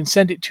 you can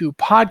send it to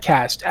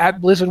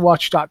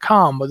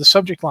podcast@blizzardwatch.com with the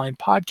subject line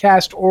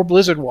podcast or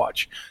Blizzard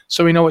Watch,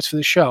 so we know it's for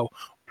the show.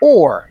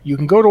 Or you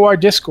can go to our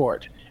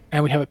Discord,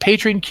 and we have a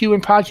patron Q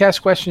and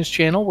podcast questions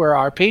channel where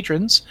our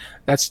patrons,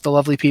 that's the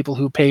lovely people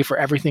who pay for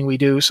everything we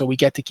do, so we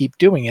get to keep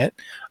doing it,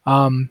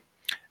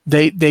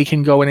 they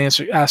can go and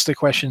ask the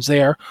questions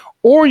there.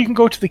 Or you can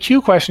go to the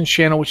Q questions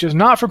channel, which is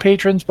not for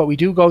patrons, but we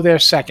do go there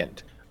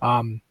second.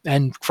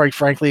 And quite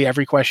frankly,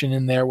 every question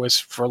in there was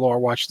for Lore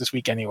Watch this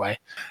week anyway.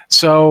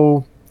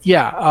 So,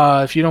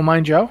 yeah, if you don't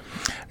mind, Joe.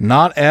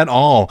 Not at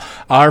all.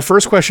 Our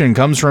first question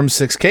comes from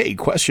 6K.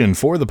 Question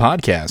for the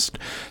podcast.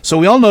 So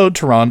we all know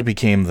Tyrande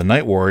became the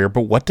Night Warrior,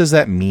 but what does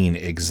that mean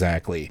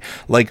exactly?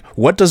 Like,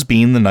 what does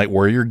being the Night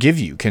Warrior give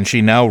you? Can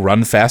she now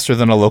run faster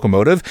than a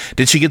locomotive?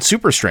 Did she get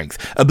super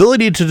strength?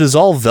 Ability to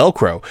dissolve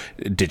Velcro?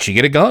 Did she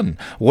get a gun?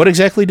 What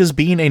exactly does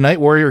being a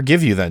Night Warrior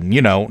give you then?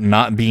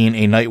 Not being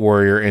a Night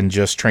Warrior and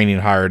just training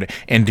hard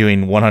and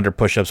doing 100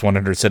 push-ups,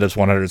 100 sit-ups,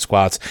 100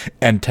 squats,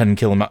 and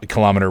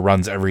 10-kilometer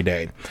runs every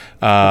day.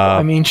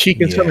 She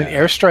can summon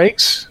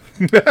airstrikes.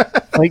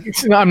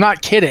 I'm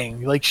not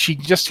kidding. Like, she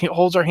just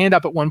holds her hand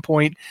up at one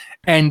point,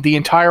 and the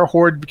entire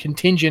horde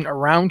contingent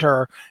around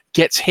her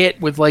gets hit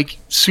with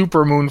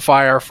super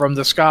moonfire from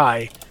the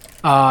sky.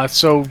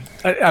 So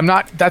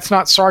that's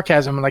not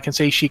sarcasm, and I can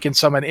say she can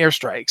summon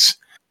airstrikes.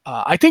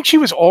 I think she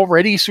was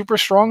already super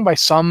strong by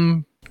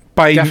some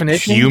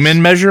definition.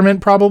 Human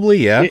measurement, probably.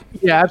 Yeah,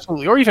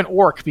 absolutely, or even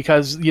orc,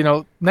 because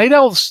night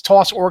elves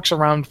toss orcs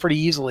around pretty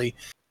easily.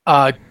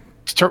 Not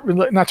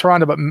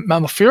Tyrande, but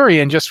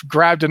Malfurion just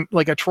grabbed him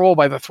like a troll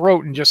by the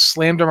throat and just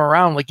slammed him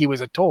around like he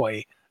was a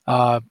toy.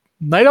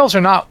 Night elves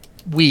are not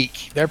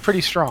weak; they're pretty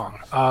strong.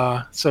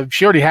 So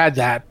she already had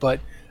that, but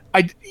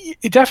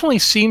it definitely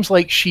seems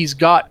like she's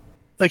got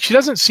she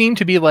doesn't seem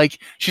to be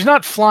she's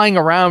not flying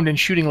around and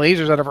shooting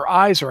lasers out of her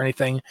eyes or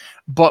anything.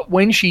 But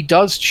when she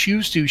does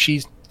choose to,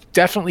 she's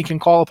definitely can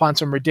call upon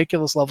some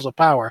ridiculous levels of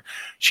power.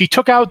 She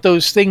took out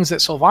those things that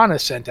Sylvanas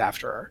sent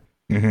after her.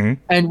 Mm-hmm.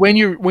 And when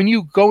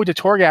you go to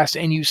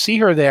Torghast and you see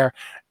her there,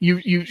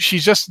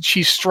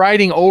 she's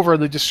striding over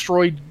the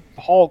destroyed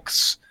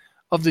hulks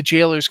of the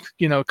Jailer's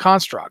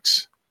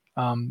constructs.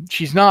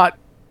 She's not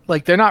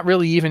they're not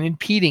really even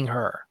impeding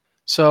her.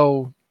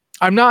 So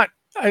she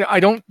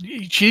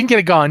didn't get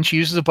a gun. She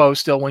uses a bow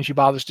still when she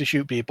bothers to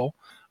shoot people.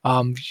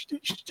 I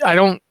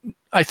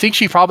think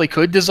she probably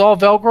could dissolve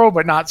Velcro,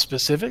 but not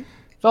specific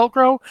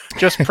Velcro.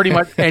 Just pretty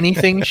much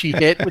anything she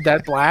hit with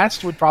that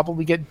blast would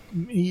probably get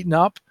eaten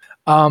up.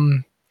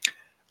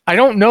 I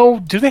don't know.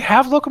 Do they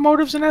have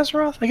locomotives in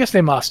Azeroth? I guess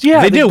they must.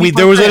 Yeah, they do.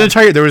 There was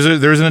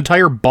an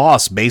entire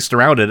boss based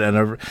around it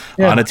and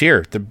on a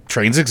tier. The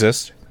trains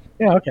exist.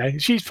 Yeah, okay.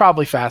 She's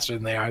probably faster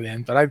than they are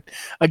then, but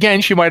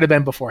she might have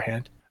been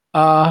beforehand.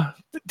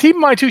 Keep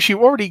in mind too, she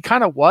already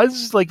kind of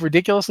was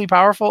ridiculously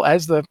powerful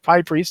as the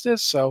High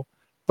Priestess. So,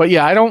 but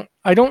yeah,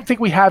 I don't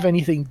think we have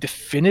anything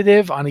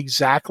definitive on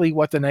exactly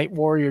what the Night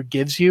Warrior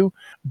gives you,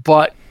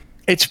 but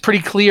it's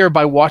pretty clear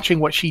by watching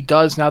what she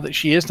does now that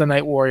she is the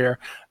Night Warrior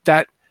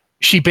that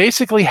she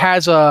basically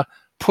has a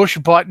push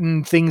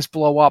button things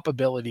blow up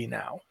ability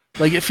now.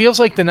 It feels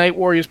like the Night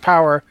Warrior's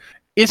power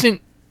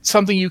isn't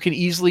something you can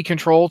easily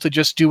control to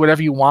just do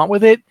whatever you want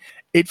with it.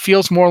 It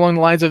feels more along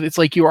the lines of it's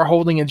like you are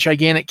holding a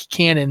gigantic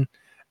cannon.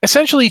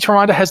 Essentially,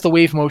 Tyrande has the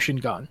wave motion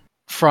gun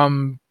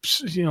from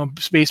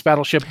Space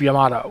Battleship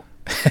Yamato.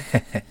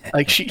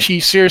 She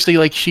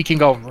seriously she can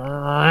go,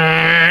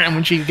 and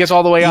when she gets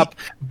all the way up,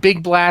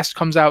 big blast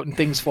comes out and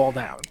things fall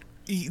down.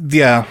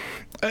 Yeah,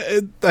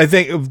 I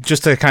think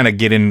just to kind of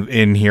get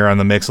in here on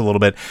the mix a little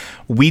bit,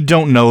 we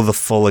don't know the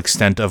full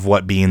extent of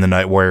what being the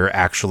Night Warrior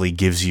actually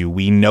gives you.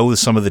 We know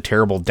some of the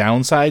terrible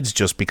downsides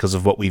just because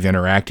of what we've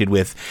interacted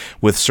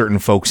with certain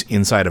folks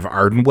inside of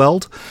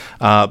Ardenweld,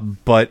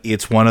 but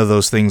it's one of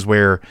those things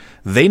where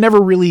they never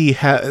really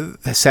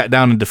sat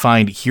down and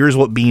defined, here's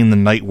what being the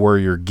Night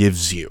Warrior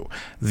gives you.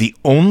 The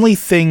only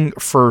thing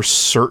for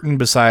certain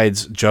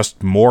besides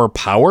just more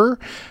power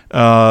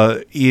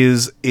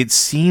is it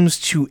seems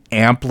to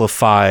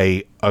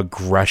amplify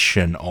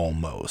aggression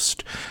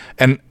almost.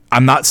 And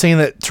I'm not saying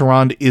that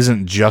Tyrande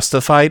isn't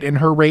justified in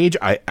her rage.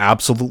 I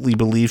absolutely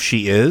believe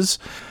she is.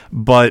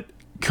 But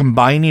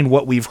combining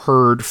what we've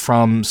heard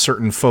from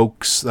certain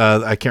folks,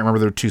 I can't remember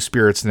their two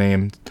spirits'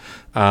 names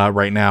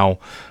right now.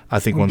 I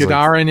think one's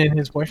Gadarin and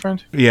his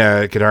boyfriend?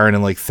 Yeah, Gadarin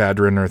and like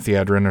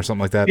Thadrin or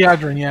something like that.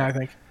 Thadrin, yeah, I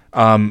think.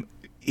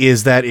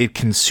 Is that it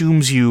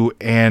consumes you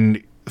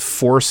and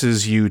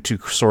forces you to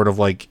sort of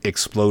like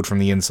explode from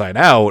the inside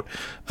out.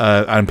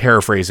 I'm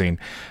paraphrasing,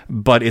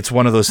 but it's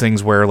one of those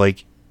things where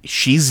like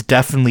she's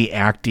definitely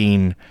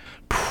acting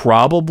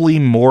probably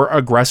more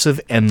aggressive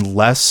and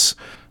less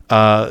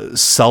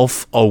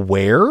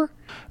self-aware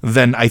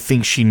than I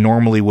think she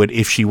normally would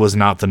if she was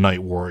not the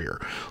Night Warrior.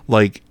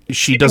 Like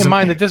she doesn't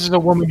mind that this is a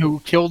woman who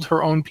killed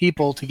her own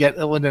people to get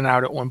Illidan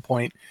out at one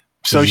point.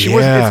 So she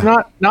was. It's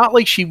not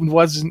like she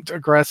wasn't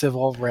aggressive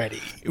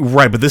already,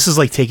 right? But this is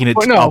like taking it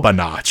up a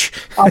notch.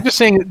 I'm just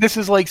saying that this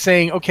is like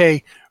saying,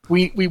 okay,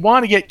 we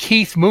want to get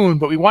Keith Moon,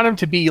 but we want him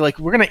to be like,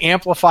 we're going to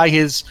amplify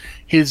his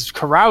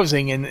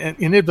carousing and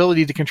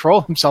inability to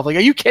control himself. Like,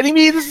 are you kidding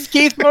me? This is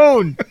Keith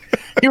Moon.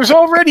 He was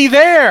already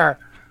there.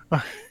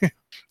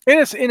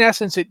 In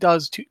essence, it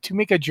does to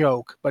make a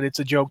joke, but it's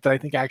a joke that I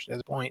think actually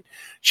has a point.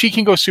 She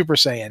can go Super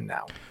Saiyan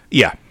now.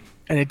 Yeah.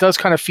 And it does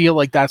kind of feel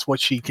like that's what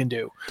she can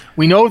do.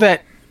 We know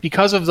that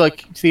because of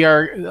like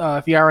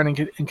Thearin and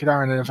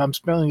Kadarin, and if I'm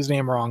spelling his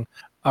name wrong,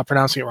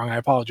 pronouncing it wrong, I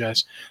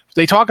apologize.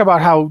 They talk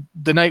about how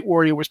the Night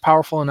Warrior was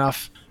powerful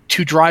enough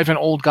to drive an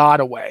old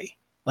god away.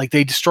 Like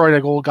they destroyed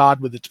an old god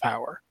with its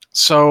power.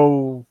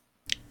 So,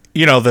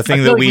 you know, the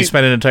thing that we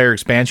spent an entire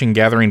expansion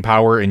gathering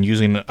power and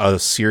using a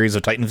series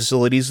of Titan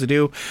facilities to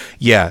do.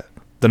 Yeah,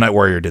 the Night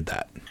Warrior did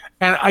that.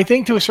 And I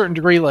think to a certain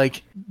degree,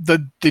 like the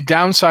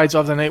downsides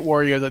of the Night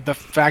Warrior, the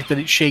fact that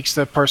it shakes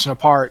the person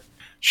apart,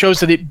 shows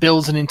that it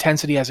builds an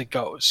intensity as it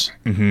goes.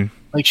 Mm-hmm.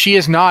 Like she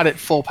is not at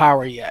full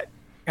power yet,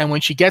 and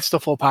when she gets to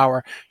full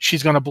power,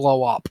 she's going to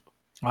blow up.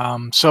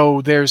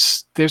 So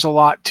there's a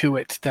lot to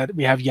it that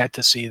we have yet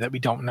to see that we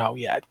don't know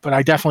yet. But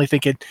I definitely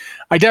think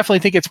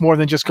it's more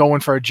than just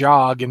going for a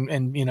jog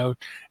and you know.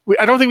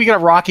 I don't think we get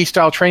a Rocky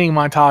style training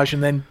montage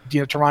and then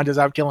Tyrande's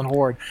out killing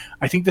Horde.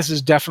 I think this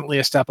is definitely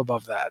a step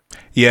above that.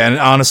 Yeah, and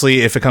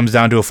honestly, if it comes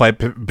down to a fight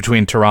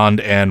between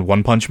Tyrande and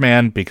One Punch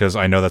Man, because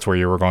I know that's where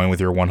you were going with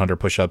your 100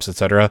 push-ups,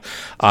 etc.,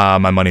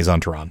 my money's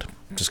on Tyrande.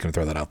 Just going to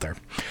throw that out there.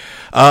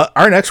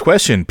 Our next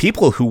question,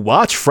 people who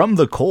watch from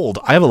the cold.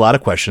 I have a lot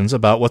of questions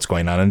about what's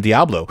going on in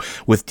Diablo.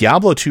 With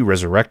Diablo 2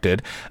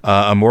 Resurrected,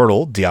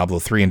 Immortal, Diablo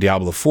 3, and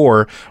Diablo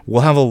 4,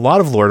 we'll have a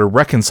lot of lore to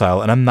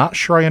reconcile, and I'm not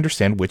sure I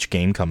understand which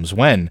game comes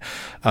when.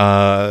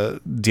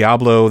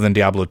 Diablo, then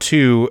Diablo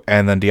 2,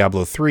 and then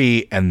Diablo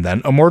 3, and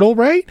then Immortal,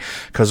 right?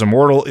 Because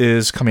Immortal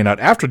is coming out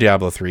after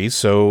Diablo 3,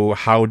 so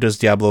how does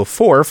Diablo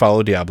 4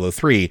 follow Diablo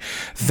 3?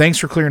 Thanks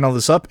for clearing all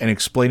this up and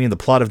explaining the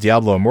plot of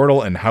Diablo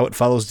Immortal and how it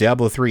follows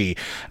Diablo 3.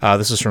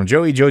 This is from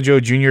Joey Jojo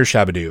Jr.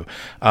 Shabadoo.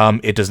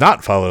 It does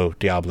not follow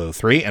Diablo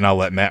 3, and I'll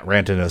let Matt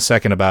rant in a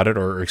second about it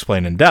or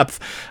explain in depth,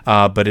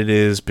 but it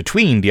is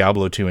between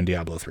Diablo 2 and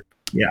Diablo 3.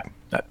 Yeah,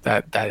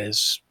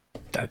 that's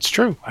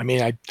true. I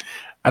mean,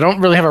 I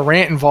don't really have a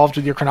rant involved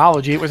with your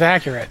chronology. It was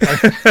accurate.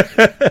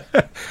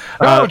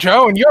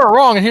 Joe, and you're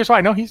wrong, and here's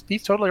why. No, he's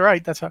totally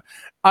right. That's how.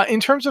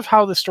 In terms of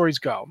how the stories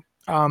go,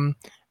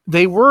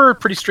 they were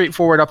pretty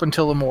straightforward up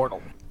until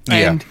Immortal.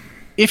 And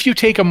if you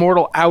take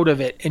Immortal out of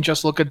it and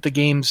just look at the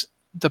games,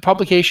 the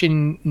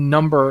publication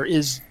number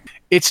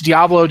it's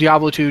Diablo,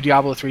 Diablo 2,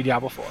 Diablo 3,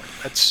 Diablo 4.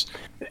 That's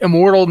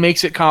Immortal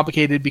makes it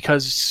complicated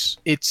because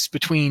it's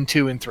between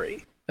 2 and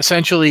 3.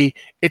 Essentially,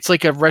 it's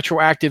like a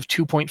retroactive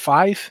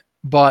 2.5,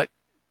 but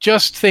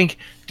just think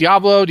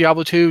Diablo,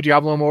 Diablo 2,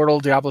 Diablo Immortal,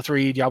 Diablo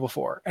 3, Diablo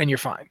 4, and you're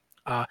fine.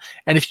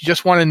 And if you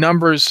just want a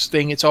numbers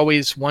thing, it's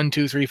always 1,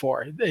 2, 3,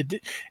 4.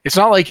 It's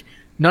not like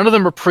none of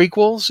them are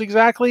prequels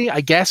exactly.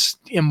 I guess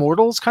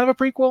Immortal's kind of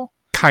a prequel.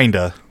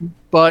 Kinda.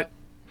 But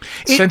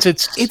since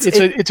it's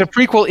a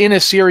prequel in a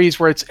series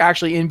where it's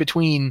actually in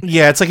between.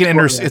 Yeah, it's like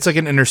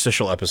an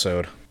interstitial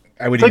episode.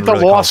 I would like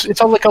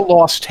it's like a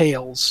Lost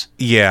Tales.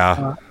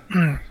 Yeah.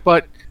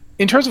 But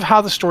in terms of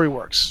how the story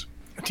works,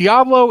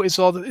 Diablo is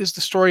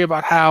the story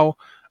about how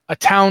a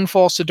town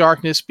falls to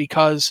darkness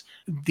because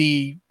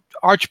the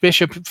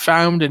Archbishop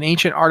found an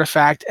ancient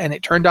artifact, and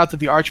it turned out that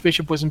the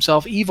Archbishop was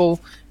himself evil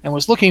and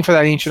was looking for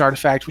that ancient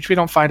artifact, which we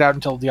don't find out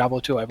until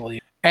Diablo 2, I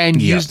believe,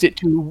 and used it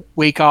to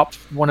wake up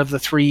one of the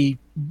 3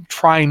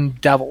 prime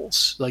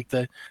devils, like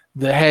the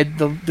head,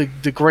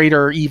 the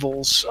greater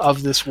evils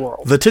of this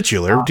world. The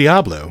titular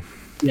Diablo.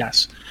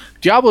 Yes.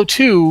 Diablo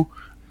 2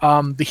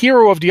 The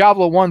hero of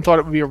Diablo 1 thought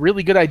it would be a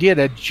really good idea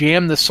to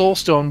jam the Soul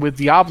Stone with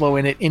Diablo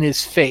in it in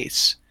his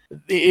face.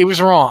 It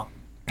was wrong.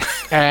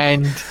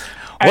 And as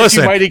you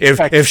Listen, might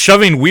expect, if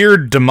shoving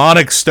weird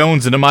demonic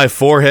stones into my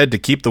forehead to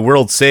keep the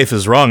world safe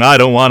is wrong, I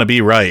don't want to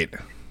be right.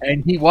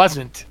 and he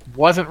wasn't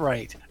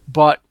right.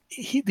 But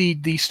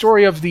the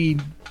story of the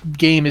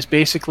game is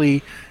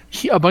basically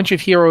a bunch of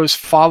heroes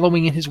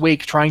following in his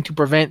wake, trying to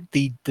prevent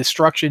the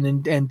destruction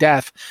and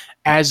death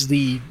as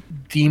the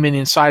demon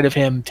inside of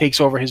him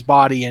takes over his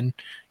body and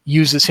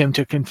uses him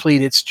to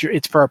complete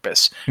its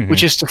purpose,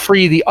 which is to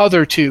free the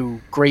other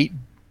two great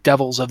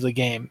devils of the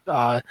game,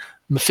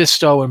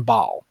 Mephisto and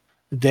Baal.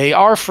 They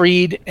are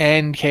freed,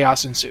 and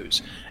chaos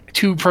ensues.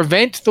 To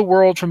prevent the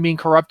world from being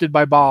corrupted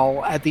by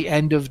Baal at the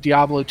end of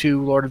Diablo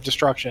 2, Lord of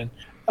Destruction,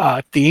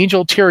 the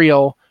angel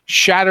Tyrael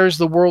shatters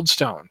the World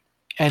Stone,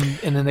 and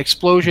in an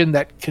explosion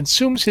that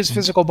consumes his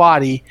physical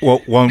body.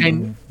 Well,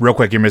 real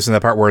quick, you're missing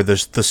that part where the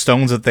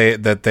stones that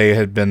they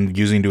had been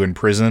using to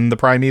imprison the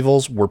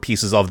Primevals were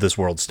pieces of this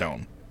World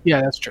Stone.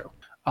 Yeah, that's true.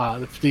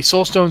 The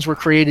Soul Stones were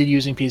created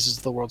using pieces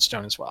of the World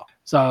Stone as well.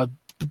 So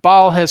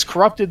Baal has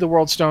corrupted the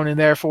World Stone, and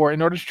therefore,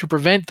 in order to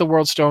prevent the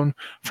World Stone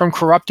from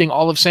corrupting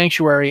all of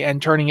Sanctuary and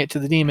turning it to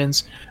the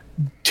demons,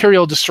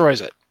 Tyrael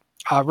destroys it,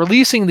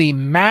 releasing the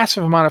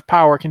massive amount of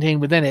power contained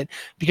within it.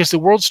 Because the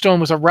World Stone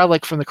was a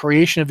relic from the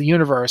creation of the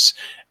universe,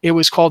 it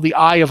was called the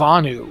Eye of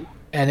Anu,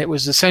 and it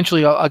was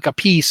essentially like a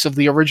piece of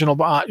the original,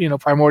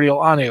 primordial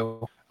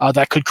Anu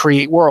that could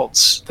create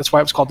worlds. That's why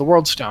it was called the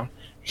World Stone.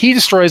 He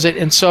destroys it,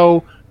 and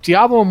so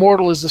Diablo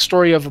Immortal is the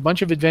story of a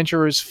bunch of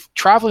adventurers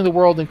traveling the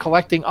world and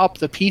collecting up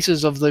the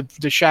pieces of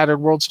the shattered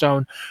World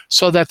Stone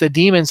so that the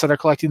demons that are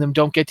collecting them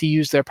don't get to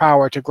use their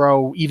power to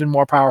grow even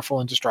more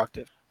powerful and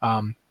destructive.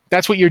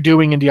 That's what you're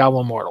doing in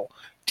Diablo Immortal.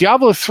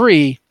 Diablo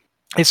 3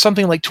 is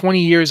something like 20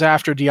 years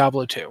after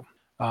Diablo 2.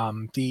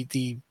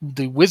 The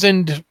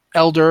wizened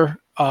elder,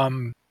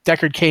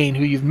 Deckard Cain,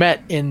 who you've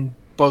met in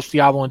both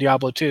Diablo and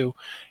Diablo 2,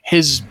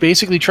 has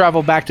basically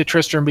traveled back to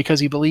Tristram because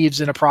he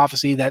believes in a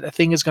prophecy that a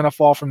thing is going to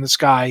fall from the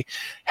sky,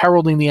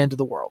 heralding the end of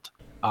the world.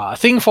 A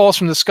thing falls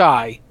from the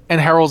sky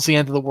and heralds the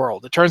end of the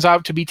world. It turns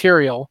out to be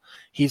Tyrael.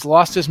 He's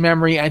lost his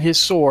memory and his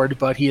sword,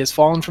 but he has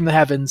fallen from the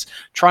heavens,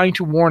 trying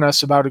to warn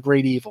us about a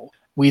great evil.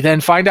 We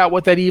then find out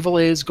what that evil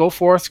is, go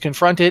forth,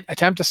 confront it,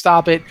 attempt to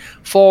stop it,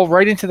 fall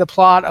right into the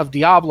plot of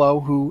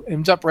Diablo, who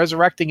ends up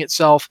resurrecting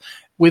itself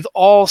with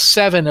all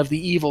 7 of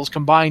the evils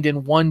combined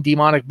in one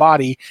demonic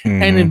body,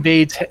 and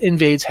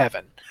invades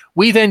heaven.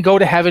 We then go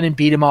to heaven and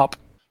beat him up.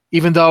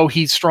 Even though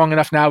he's strong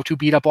enough now to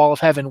beat up all of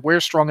heaven,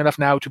 we're strong enough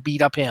now to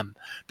beat up him,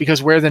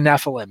 because we're the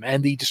Nephilim.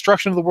 And the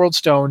destruction of the World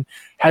Stone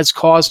has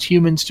caused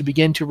humans to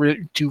begin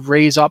to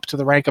raise up to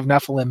the rank of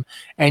Nephilim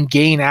and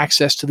gain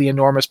access to the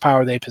enormous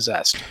power they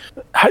possessed.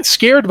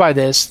 Scared by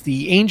this,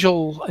 the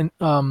angel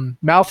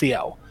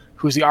Malthael,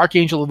 who's the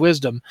Archangel of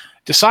Wisdom,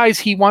 decides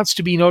he wants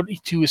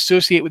to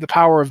associate with the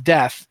power of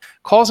death,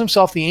 calls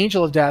himself the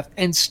Angel of Death,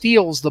 and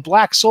steals the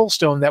Black Soul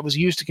Stone that was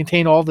used to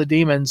contain all the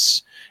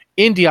demons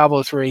in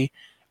Diablo 3,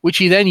 which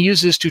he then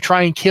uses to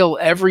try and kill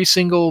every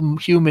single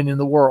human in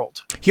the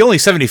world. He only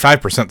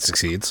 75%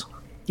 succeeds.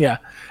 Yeah.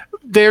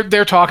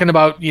 They're talking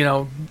about,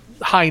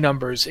 high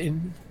numbers.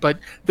 But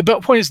the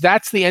point is,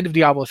 that's the end of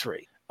Diablo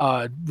 3.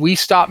 We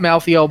stop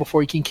Malthael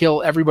before he can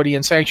kill everybody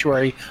in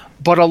Sanctuary,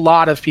 but a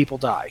lot of people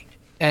die.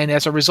 And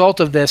as a result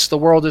of this, the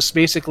world is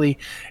basically,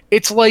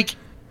 it's like,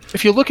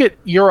 if you look at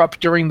Europe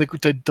during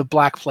the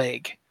Black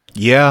Plague.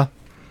 Yeah.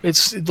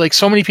 It's like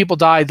so many people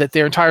died that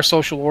their entire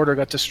social order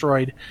got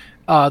destroyed.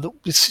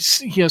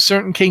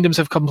 Certain kingdoms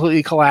have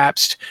completely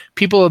collapsed.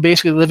 People are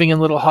basically living in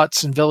little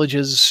huts and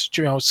villages,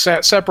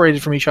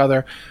 separated from each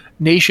other.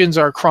 Nations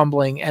are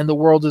crumbling, and the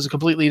world is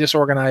completely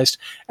disorganized.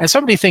 And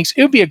somebody thinks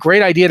it would be a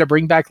great idea to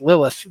bring back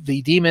Lilith,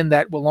 the demon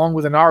that, along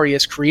with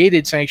Inarius,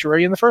 created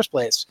Sanctuary in the first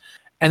place.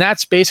 And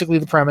that's basically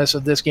the premise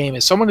of this game: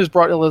 is someone has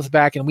brought Lilith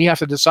back, and we have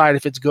to decide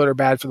if it's good or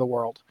bad for the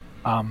world.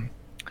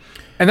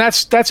 And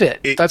that's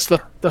it. That's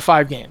the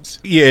 5 games.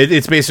 Yeah,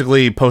 it's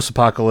basically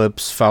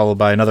post-apocalypse followed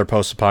by another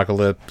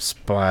post-apocalypse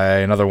by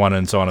another one,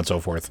 and so on and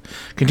so forth.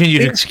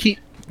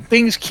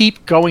 Things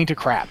keep going to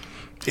crap.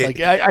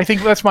 I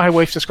think that's my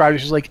wife described it.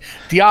 She's like,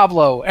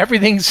 Diablo,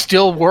 everything's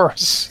still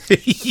worse.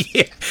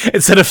 Yeah.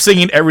 Instead of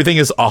singing everything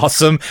is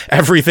awesome,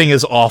 everything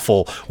is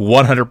awful.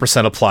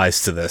 100%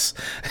 applies to this.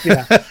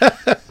 Yeah.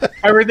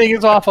 Everything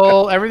is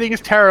awful. Everything is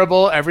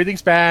terrible.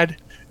 Everything's bad.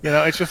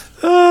 It's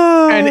just,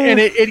 and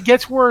it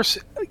gets worse.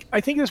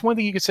 I think there's one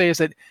thing you could say is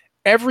that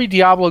every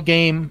Diablo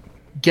game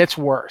gets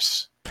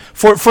worse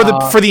for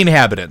the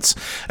inhabitants.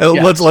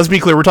 Yes. Let's be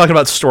clear. We're talking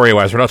about story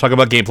wise. We're not talking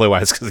about gameplay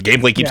wise, because the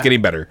gameplay keeps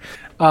getting better.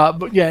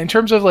 But yeah, in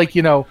terms of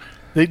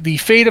the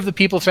fate of the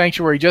people of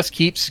Sanctuary just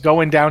keeps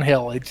going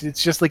downhill.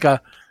 It's just like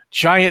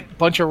giant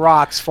bunch of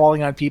rocks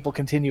falling on people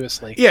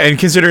continuously. Yeah, and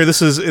consider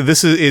this is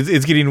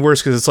it's getting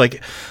worse because it's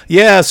like,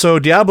 yeah, so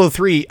Diablo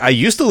 3, I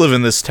used to live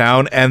in this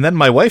town, and then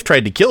my wife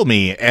tried to kill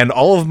me, and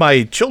all of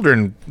my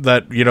children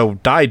that,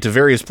 died to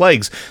various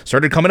plagues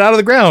started coming out of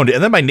the ground,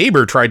 and then my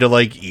neighbor tried to,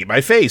 like, eat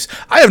my face.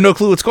 I have no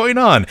clue what's going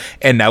on,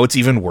 and now it's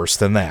even worse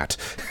than that.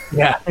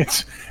 Yeah,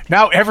 it's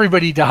now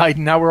everybody died,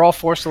 and now we're all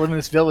forced to live in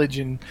this village.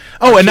 And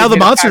now the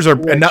monsters are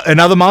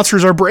now the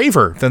monsters are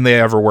braver than they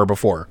ever were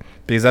before.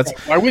 Because that's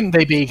why wouldn't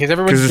they be? Because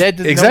everyone's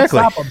dead. Exactly.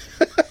 No one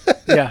stop them.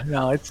 Yeah,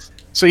 no, it's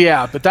so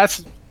yeah, but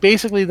that's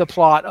basically the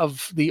plot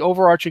of the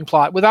overarching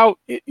plot. Without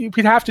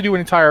we'd have to do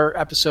an entire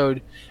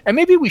episode, and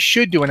maybe we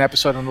should do an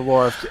episode on the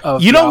lore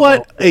of you know Diablo.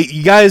 What, hey,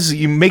 you guys,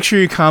 you make sure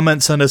you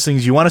comment, send us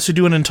things. You want us to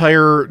do an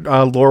entire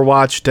lore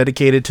watch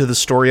dedicated to the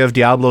story of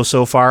Diablo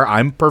so far?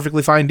 I'm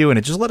perfectly fine doing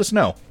it. Just let us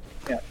know.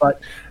 Yeah, but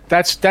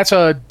that's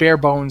a bare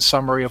bones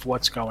summary of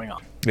what's going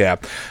on. Yeah,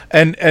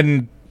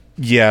 and.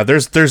 Yeah,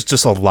 there's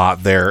just a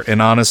lot there,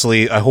 and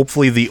honestly,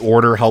 hopefully the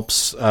order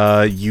helps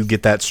you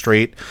get that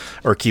straight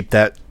or keep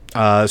that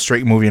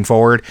straight moving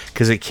forward,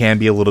 because it can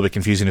be a little bit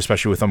confusing,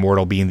 especially with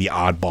Immortal being the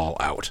oddball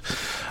out.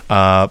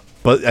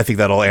 But I think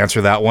that'll answer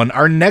that one.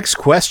 Our next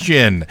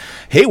question.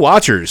 Hey,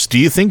 Watchers, do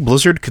you think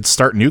Blizzard could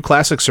start new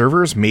classic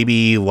servers?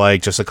 Maybe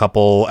like just a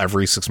couple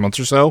every 6 months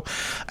or so?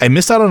 I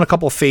missed out on a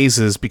couple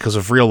phases because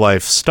of real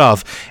life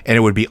stuff, and it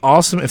would be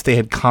awesome if they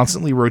had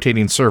constantly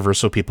rotating servers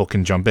so people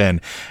can jump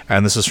in.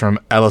 And this is from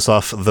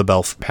Elisov the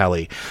Belf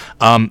Pally.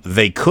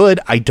 They could.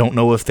 I don't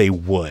know if they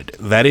would.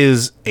 That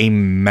is a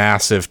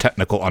massive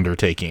technical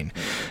undertaking.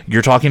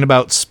 You're talking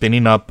about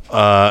spinning up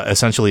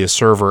essentially a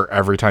server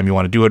every time you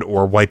want to do it,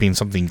 or wiping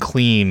something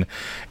clean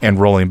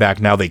and rolling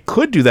back. Now, they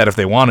could do that if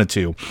they wanted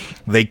to.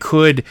 They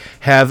could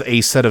have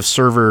a set of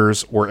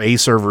servers or a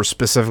server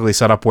specifically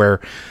set up where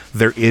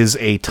there is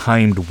a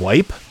timed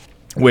wipe,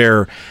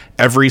 where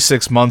every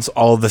 6 months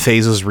all of the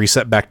phases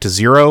reset back to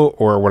 0,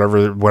 or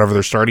whatever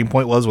their starting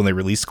point was when they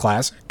released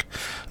Classic.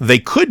 They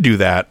could do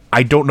that.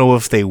 I don't know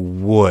if they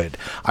would.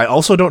 I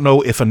also don't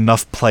know if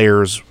enough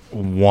players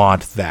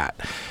want that.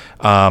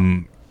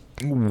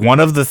 One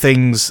of the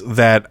things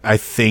that I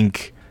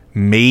think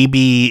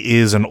maybe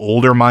is an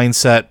older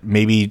mindset,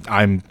 maybe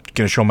I'm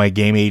going to show my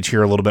game age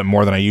here a little bit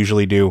more than I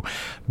usually do,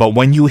 but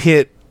when you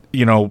hit,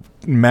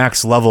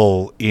 max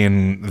level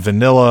in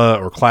vanilla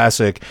or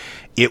classic,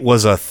 it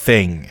was a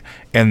thing.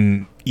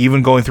 And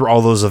even going through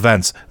all those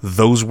events,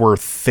 those were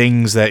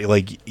things that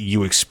like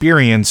you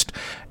experienced,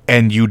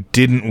 and you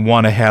didn't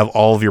want to have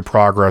all of your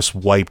progress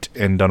wiped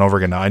and done over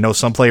again. Now, I know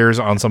some players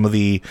on some of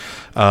the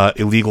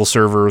illegal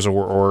servers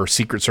or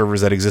secret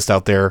servers that exist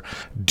out there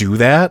do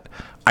that.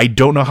 I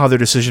don't know how their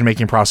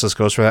decision-making process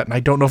goes for that, and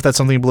I don't know if that's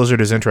something Blizzard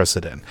is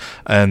interested in.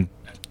 And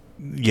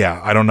yeah,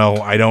 I don't know.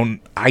 I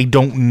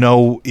don't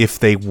know if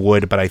they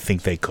would, but I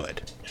think they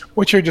could.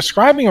 What you're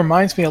describing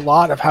reminds me a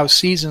lot of how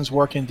seasons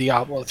work in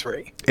Diablo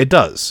 3. It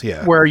does,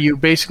 yeah. Where you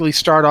basically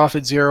start off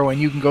at 0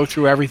 and you can go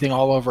through everything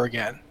all over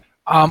again.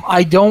 I'll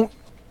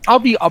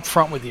be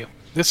upfront with you.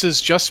 This is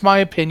just my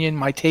opinion,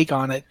 my take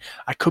on it.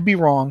 I could be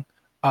wrong.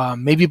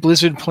 Maybe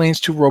Blizzard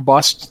plans to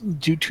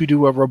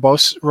do a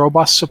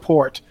robust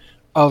support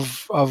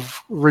of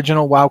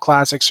original WoW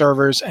Classic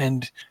servers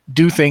and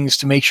do things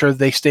to make sure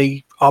they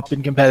stay up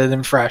and competitive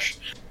and fresh.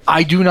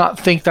 I do not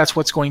think that's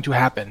what's going to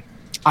happen.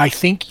 I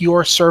think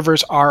your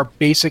servers are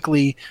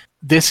basically,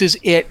 this is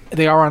it.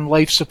 They are on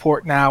life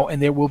support now,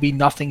 and there will be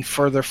nothing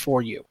further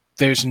for you.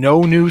 There's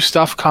no new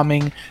stuff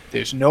coming.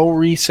 There's no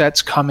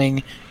resets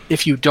coming.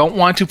 If you don't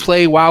want to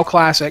play WoW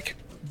Classic,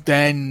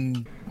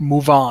 then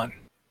move on,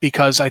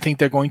 because I think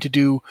they're going to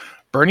do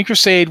Burning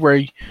Crusade,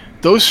 where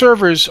those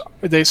servers,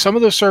 some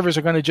of those servers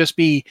are going to just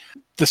be,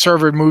 the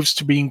server moves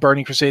to being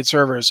Burning Crusade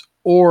servers,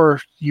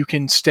 or you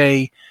can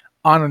stay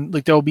on,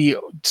 like there'll be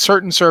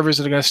certain servers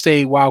that are going to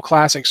stay WoW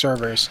Classic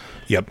servers.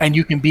 Yep. And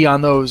you can be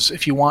on those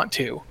if you want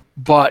to.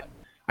 But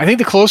I think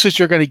the closest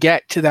you're going to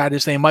get to that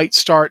is they might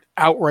start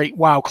outright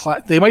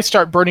they might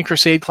start Burning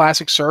Crusade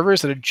Classic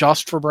servers that are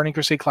just for Burning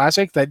Crusade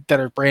Classic that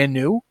are brand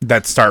new.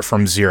 That start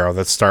from 0.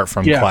 That start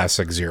from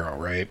Classic 0,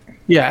 right?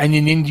 Yeah, and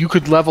then you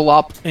could level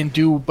up and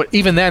do, but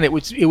even then it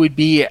would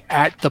be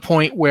at the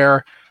point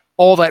where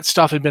all that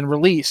stuff had been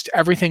released.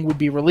 Everything would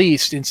be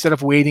released instead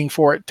of waiting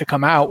for it to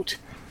come out.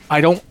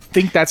 I don't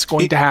think that's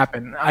going to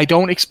happen. I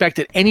don't expect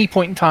at any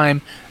point in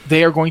time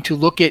they are going to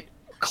look at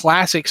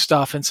classic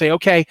stuff and say,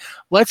 okay,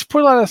 let's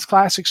put on a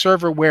classic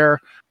server where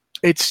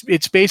it's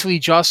basically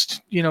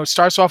just, it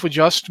starts off with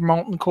just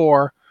Molten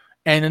Core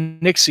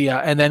and Onyxia,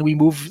 and then we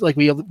move, like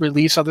we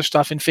release other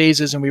stuff in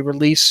phases, and we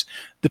release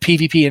the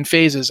PvP in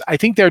phases. I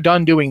think they're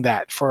done doing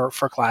that for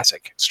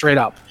Classic, straight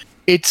up.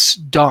 It's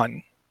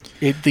done.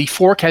 The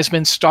fork has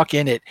been stuck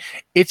in it.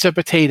 It's a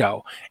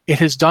potato. It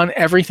has done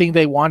everything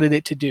they wanted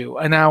it to do.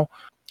 And now,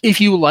 if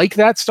you like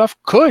that stuff,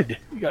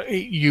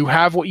 you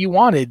have what you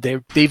wanted.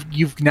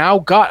 You've now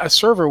got a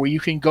server where you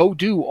can go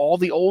do all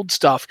the old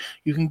stuff.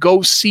 You can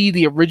go see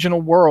the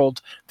original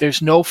world.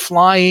 There's no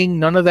flying,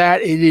 none of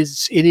that. It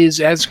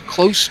is as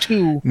close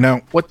to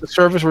what the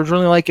servers were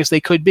really like as they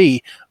could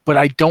be. but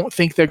I don't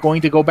think they're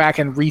going to go back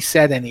and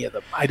reset any of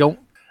them. I don't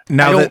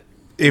Now know that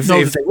if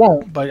that they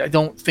won't, but I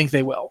don't think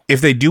they will. if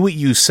they do what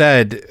you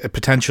said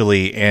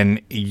potentially, and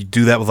you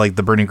do that with like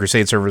the Burning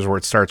Crusade servers where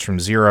it starts from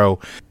 0,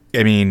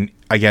 I mean,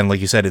 again,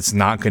 like you said, it's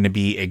not going to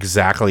be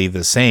exactly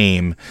the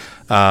same.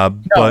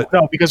 But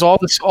no, because all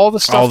the stuff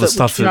all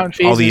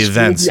the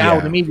events, will be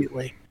out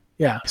immediately.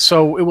 Yeah,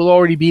 so it will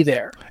already be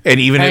there. And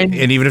even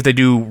if they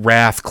do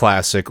Wrath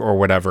Classic or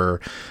whatever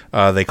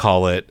they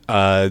call it,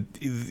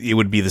 it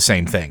would be the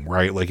same thing,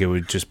 right? Like it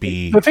would just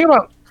be. The thing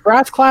about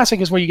Wrath Classic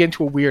is where you get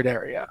into a weird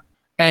area,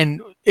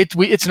 and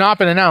it's not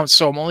been announced,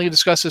 so I'm only going to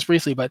discuss this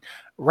briefly. But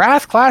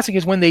Wrath Classic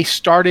is when they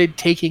started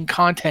taking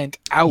content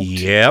out.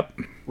 Yep.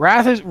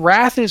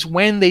 Wrath is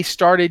when they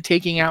started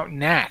taking out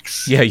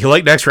Nax. Yeah, you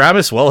like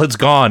Naxxramas? Well, it's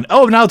gone.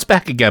 Oh, now it's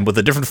back again with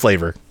a different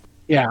flavor.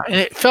 Yeah, and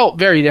it felt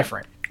very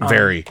different.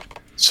 Very.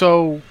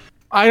 So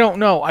I don't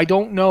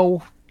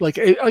know. Like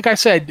I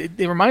said,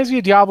 it reminds me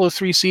of Diablo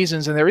 3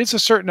 Seasons, and there is a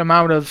certain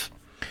amount of.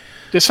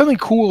 There's something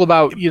cool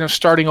about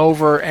starting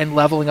over and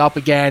leveling up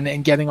again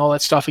and getting all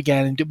that stuff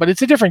again. But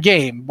it's a different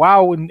game.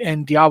 WoW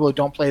and Diablo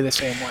don't play the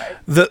same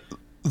way.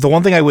 The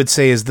one thing I would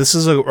say is this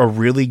is a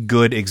really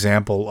good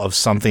example of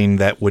something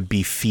that would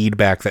be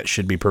feedback that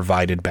should be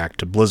provided back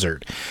to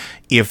Blizzard.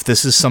 If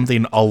this is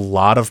something a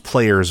lot of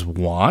players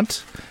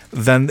want,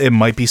 then it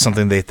might be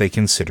something that they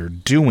consider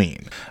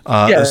doing.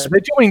 They're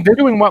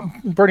doing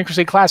what Burning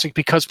Crusade Classic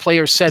because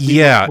players said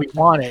we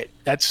want it.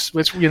 That's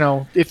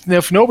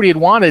if nobody had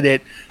wanted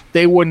it,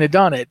 they wouldn't have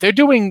done it. They're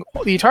doing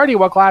the entirety of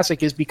what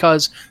Classic is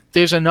because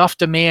there's enough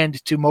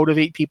demand to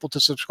motivate people to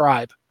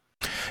subscribe.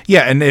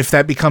 Yeah, and if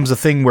that becomes a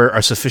thing where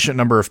a sufficient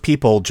number of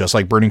people, just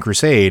like Burning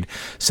Crusade,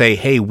 say,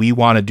 hey, we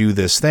want to do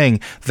this thing,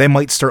 they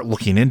might start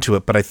looking into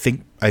it. But I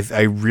think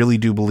I really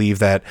do believe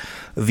that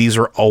these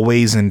are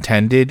always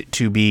intended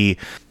to be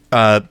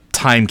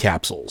time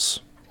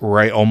capsules,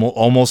 right?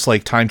 Almost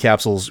like time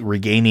capsules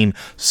regaining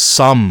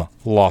some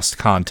lost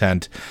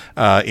content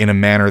in a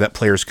manner that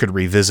players could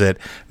revisit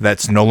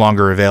that's no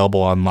longer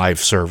available on live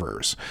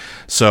servers.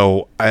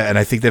 So, and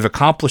I think they've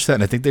accomplished that,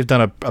 and I think they've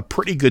done a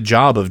pretty good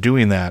job of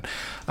doing that.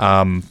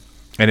 And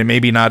it may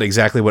be not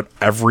exactly what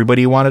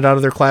everybody wanted out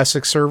of their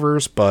classic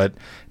servers, but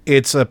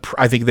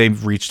I think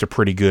they've reached a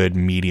pretty good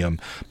medium.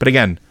 But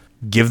again,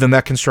 give them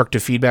that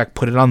constructive feedback,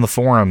 put it on the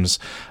forums,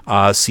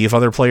 see if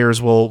other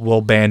players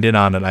will band in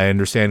on it. I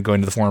understand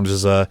going to the forums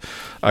is a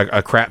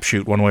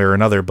crapshoot one way or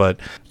another, but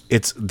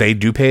they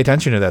do pay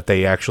attention to that.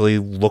 They actually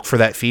look for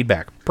that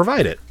feedback.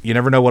 Provide it. You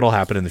never know what'll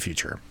happen in the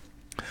future.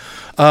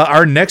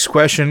 Our next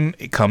question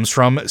comes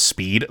from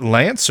Speed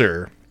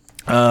Lancer.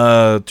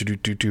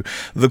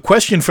 The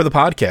question for the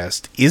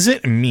podcast: is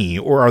it me,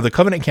 or are the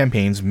Covenant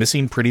campaigns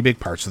missing pretty big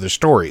parts of their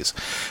stories?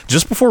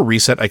 Just before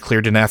reset, I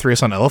cleared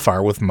Denathrius on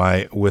LFR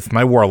with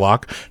my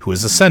Warlock, who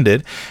has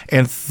ascended,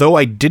 and though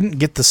I didn't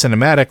get the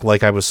cinematic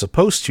like I was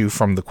supposed to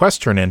from the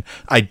quest turn-in,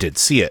 I did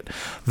see it.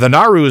 The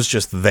Naru is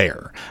just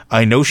there.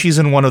 I know she's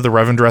in one of the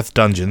Revendreth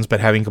dungeons,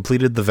 but having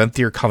completed the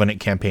Venthyr Covenant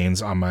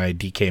campaigns on my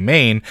DK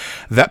main,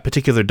 that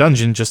particular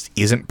dungeon just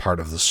isn't part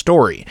of the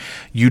story.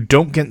 You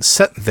don't get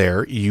set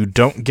there, you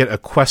don't get a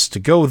quest to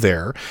go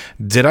there.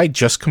 Did I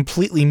just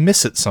completely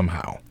miss it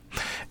somehow?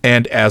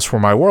 And as for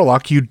my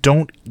Warlock, you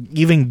don't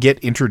even get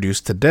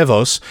introduced to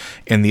Devos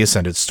in the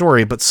Ascended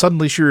story, but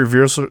suddenly she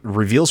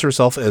reveals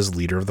herself as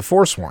leader of the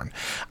Forsworn.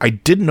 I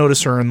did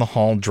notice her in the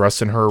hall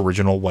dressed in her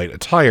original white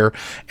attire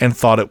and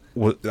thought it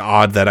was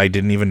odd that I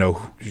didn't even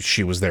know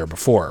she was there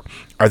before.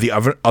 Are the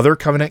other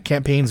Covenant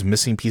campaigns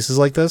missing pieces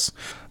like this?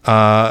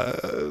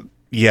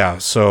 Yeah,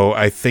 so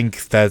I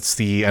think that's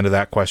the end of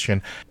that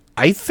question.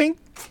 I think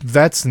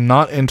that's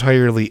not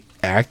entirely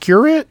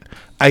accurate.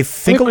 I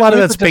think a lot of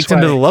that's baked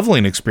into the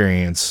leveling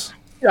experience.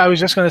 Yeah, I was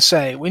just going to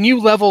say, when you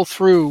level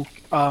through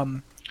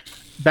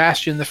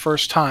Bastion the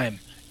first time,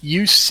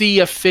 you see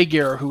a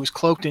figure who is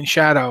cloaked in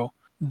shadow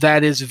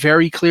that is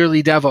very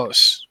clearly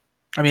Devos.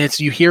 I mean,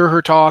 you hear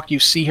her talk, you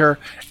see her,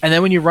 and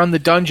then when you run the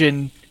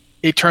dungeon,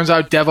 it turns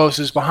out Devos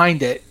is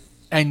behind it,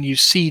 and you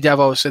see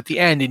Devos at the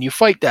end, and you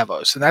fight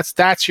Devos, and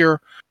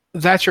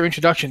that's your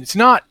introduction. It's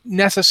not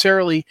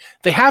necessarily,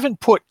 they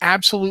haven't put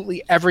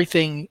absolutely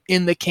everything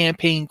in the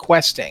campaign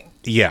questing.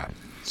 Yeah.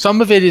 Some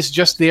of it is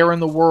just there in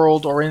the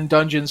world or in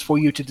dungeons for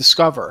you to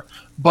discover,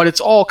 but it's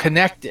all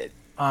connected.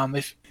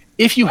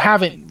 If you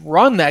haven't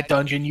run that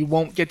dungeon, you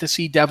won't get to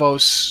see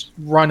Devos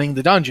running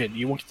the dungeon.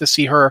 You won't get to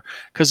see her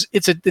because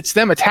it's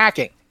them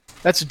attacking.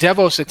 That's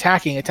Devos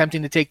attacking,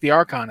 attempting to take the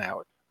Archon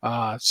out.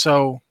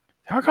 So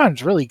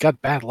Archon's really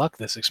got bad luck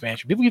this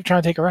expansion. People keep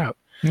trying to take her out.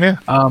 Yeah.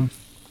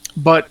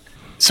 But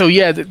so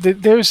yeah,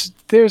 there's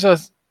a.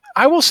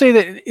 I will say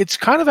that it's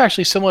kind of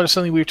actually similar to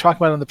something we were talking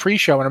about on the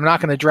pre-show, and I'm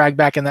not going to drag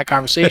back in that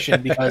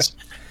conversation because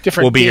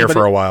different. We'll be here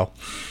for a while.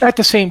 At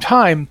the same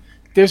time,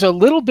 there's a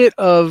little bit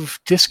of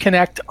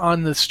disconnect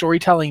on the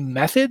storytelling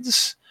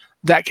methods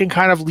that can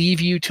kind of leave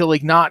you to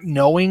like not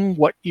knowing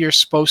what you're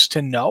supposed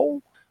to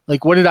know.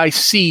 Like, what did I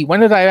see?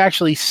 When did I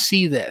actually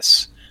see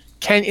this?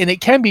 And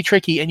it can be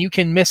tricky, and you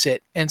can miss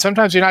it. And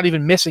sometimes you're not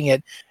even missing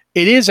it.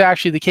 it is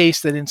actually the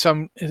case that in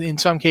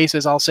some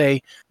cases I'll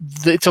say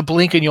it's a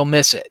blink and you'll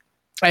miss it,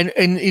 and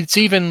it's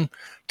even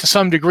to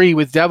some degree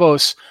with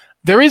Devos.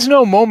 There is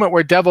no moment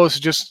where Devos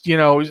just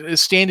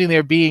is standing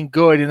there being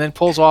good and then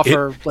pulls off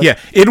her.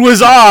 It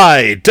was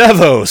I,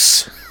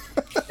 Devos.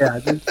 Yeah,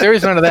 there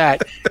is none of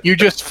that. You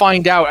just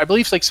find out. I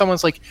believe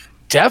someone's like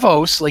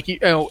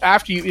Devos,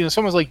 after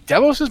someone's like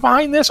Devos is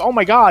behind this. Oh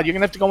my God, you're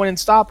gonna have to go in and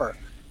stop her.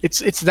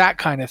 It's that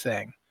kind of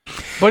thing.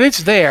 But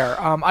it's there.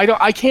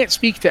 I can't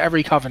speak to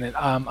every Covenant.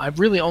 I've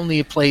really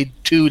only played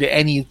 2 to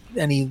any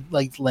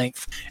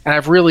length, and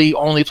I've really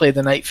only played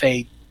the Night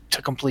Fae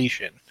to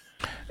completion.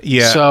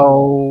 Yeah.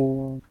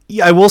 So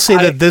yeah, I will say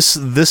that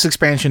this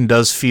expansion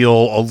does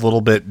feel a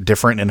little bit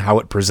different in how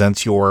it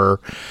presents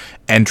your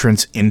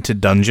entrance into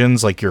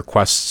dungeons, like your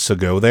quests to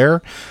go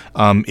there.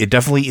 It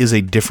definitely is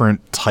a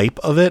different type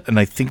of it, and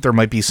I think there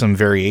might be some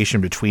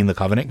variation between the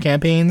Covenant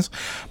campaigns,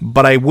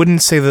 but I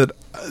wouldn't say that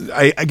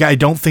I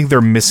don't think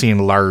they're missing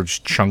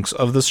large chunks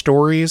of the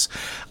stories.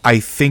 I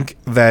think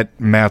that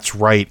Matt's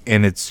right,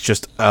 and it's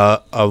just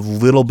a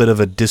little bit of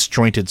a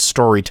disjointed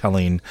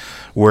storytelling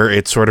where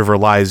it sort of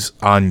relies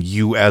on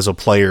you as a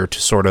player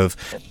to sort of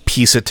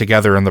piece it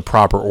together in the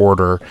proper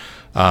order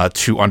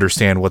to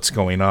understand what's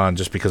going on,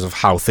 just because of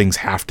how things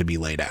have to be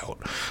laid out.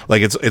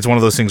 Like it's one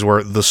of those things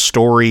where the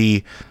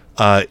story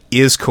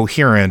is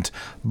coherent,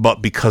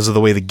 but because of the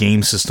way the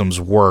game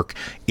systems work,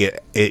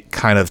 it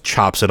kind of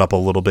chops it up a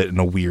little bit in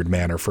a weird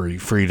manner for you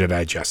to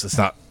digest. It's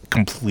not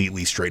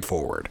completely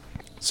straightforward.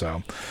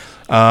 So,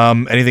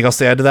 anything else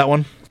to add to that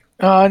one?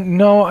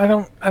 No, I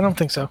don't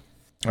think so.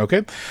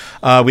 Okay.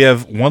 We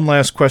have one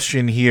last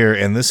question here,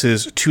 and this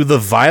is to the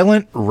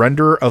violent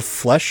renderer of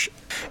flesh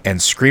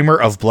and screamer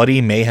of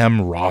bloody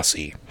mayhem,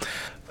 Rossi.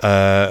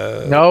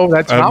 No,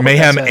 that's not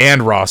Mayhem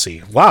and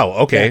Rossi. Wow.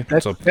 Okay.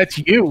 Yeah, that's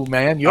you,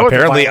 man. You're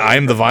apparently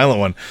I'm the violent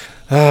one.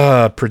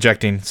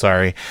 Projecting.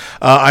 Sorry.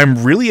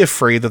 I'm really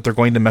afraid that they're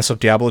going to mess up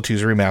Diablo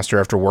 2's remaster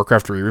after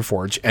Warcraft 3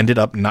 Reforged ended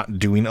up not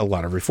doing a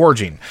lot of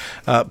reforging.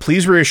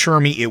 Please reassure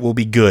me it will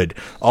be good.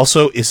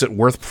 Also, is it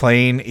worth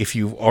playing if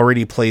you've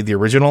already played the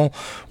original?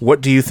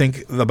 What do you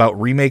think about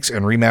remakes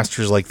and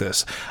remasters like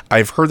this?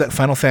 I've heard that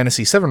Final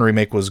Fantasy VII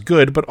Remake was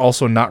good, but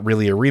also not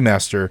really a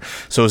remaster.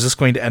 So is this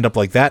going to end up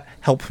like that?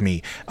 Help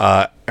me.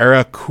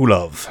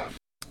 Arakulov.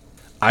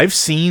 I've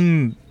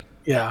seen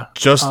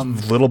just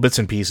little bits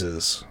and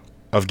pieces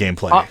of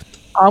gameplay.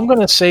 I'm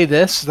going to say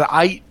this, that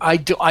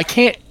I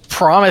can't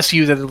promise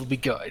you that it'll be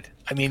good.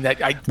 I mean,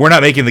 we're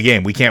not making the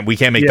game. We can't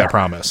make that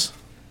promise.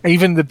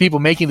 Even the people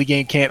making the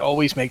game can't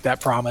always make that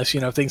promise.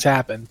 Things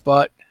happen.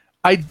 But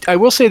I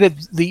will say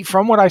that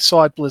from what I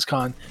saw at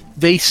BlizzCon,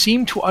 they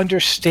seem to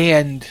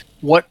understand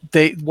what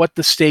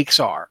the stakes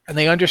are, and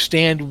they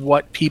understand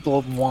what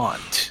people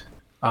want.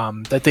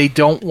 That they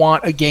don't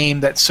want a game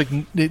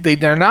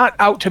they're not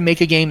out to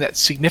make a game that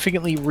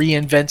significantly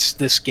reinvents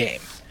this game.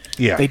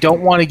 Yeah. They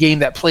don't want a game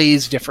that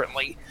plays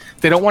differently.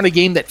 They don't want a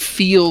game that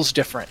feels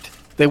different.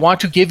 They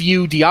want to give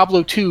you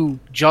Diablo 2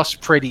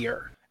 just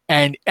prettier.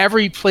 And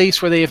every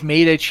place where they have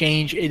made a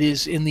change, it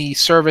is in the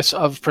service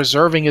of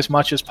preserving as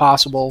much as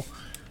possible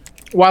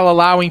while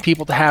allowing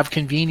people to have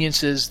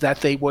conveniences that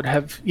they would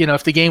have,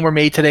 if the game were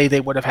made today, they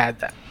would have had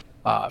them.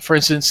 For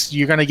instance,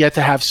 you're going to get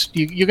to have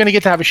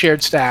a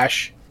shared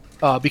stash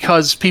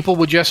because people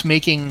were just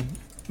making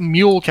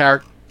mule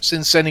characters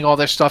and sending all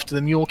their stuff to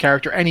the mule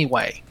character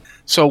anyway.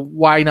 So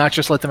why not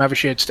just let them have a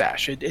shared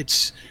stash?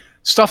 It's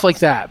stuff like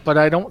that. But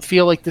I don't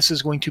feel like this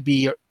is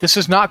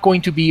not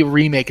going to be a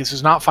remake. This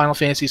is not Final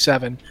Fantasy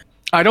VII.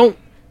 I don't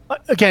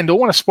want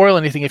to spoil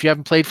anything if you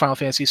haven't played Final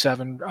Fantasy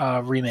VII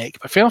Remake.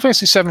 But Final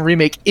Fantasy VII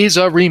Remake is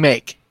a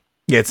remake.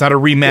 Yeah, it's not a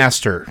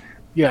remaster.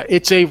 Yeah,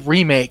 it's a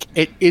remake.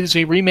 It is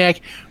a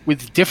remake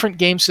with different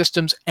game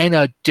systems and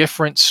a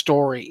different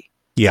story.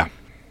 Yeah.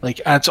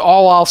 That's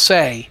all I'll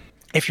say.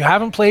 If you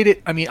haven't played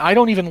it, I mean, I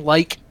don't even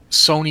like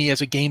Sony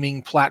as a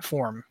gaming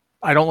platform.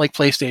 I don't like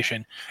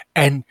PlayStation.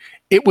 And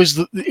it was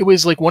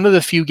like one of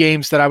the few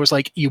games that I was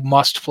like, you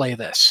must play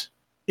this.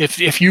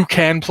 If you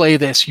can play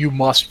this, you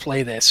must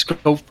play this.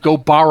 Go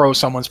borrow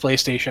someone's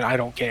PlayStation. I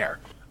don't care.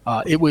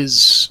 It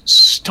was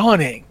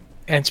stunning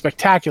and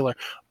spectacular,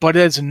 but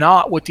it's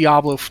not what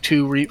Diablo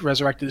 2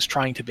 Resurrected is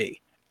trying to be.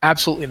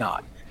 Absolutely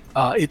not.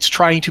 It's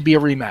trying to be a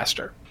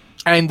remaster.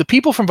 And the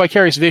people from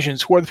Vicarious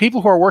Visions, who are the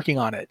people who are working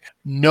on it,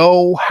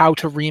 know how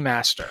to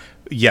remaster.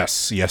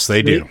 Yes,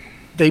 they do.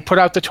 They put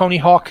out the Tony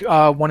Hawk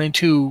 1 and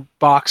 2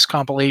 box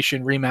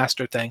compilation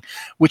remaster thing,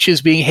 which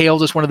is being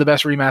hailed as one of the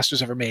best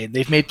remasters ever made.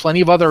 They've made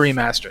plenty of other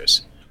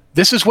remasters.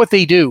 This is what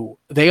they do.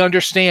 They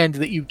understand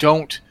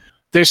that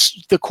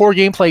there's the core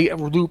gameplay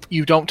loop,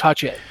 you don't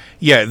touch it.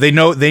 Yeah, they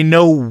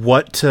know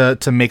what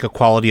to make a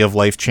quality of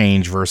life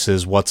change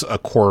versus what's a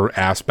core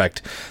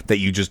aspect that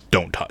you just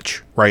don't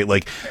touch, right?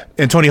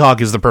 And Tony Hawk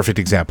is the perfect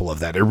example of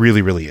that. It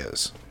really, really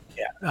is.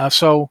 Yeah.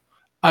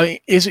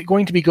 Is it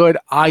going to be good?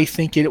 I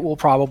think it will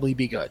probably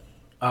be good.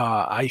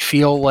 I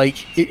feel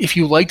like if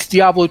you liked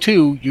Diablo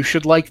 2, you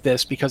should like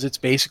this because it's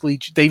basically,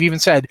 they've even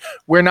said,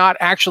 we're not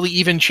actually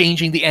even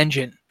changing the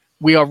engine.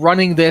 We are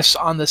running this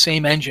on the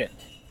same engine.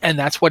 and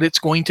that's what it's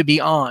going to be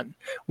on.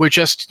 We're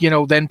just,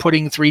 then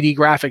putting 3D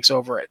graphics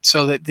over it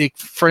so that,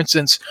 for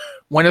instance,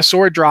 when a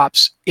sword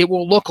drops, it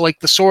will look like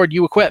the sword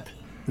you equip.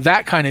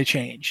 That kind of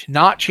change,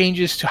 not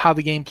changes to how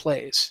the game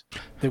plays.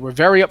 They were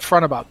very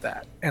upfront about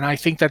that, and I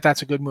think that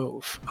that's a good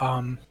move.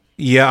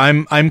 Yeah,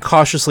 I'm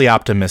cautiously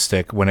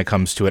optimistic when it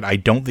comes to it. I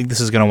don't think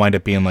this is going to wind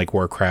up being like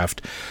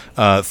Warcraft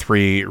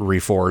 3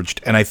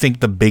 Reforged. And I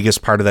think the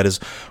biggest part of that is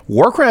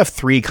Warcraft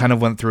 3 kind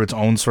of went through its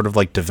own sort of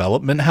like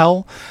development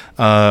hell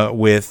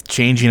with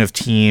changing of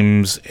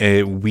teams,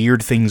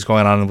 weird things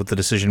going on with the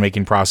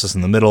decision-making process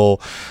in the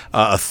middle,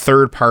 a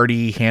third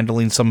party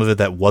handling some of it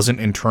that wasn't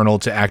internal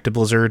to Active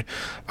Blizzard.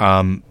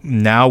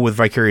 Now with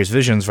Vicarious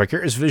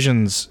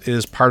Visions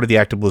is part of the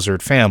Active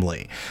Blizzard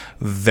family.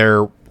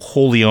 They're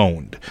wholly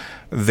owned.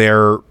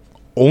 Their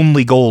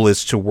only goal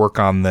is to work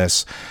on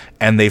this,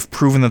 and they've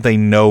proven that they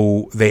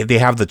know they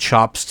have the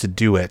chops to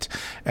do it,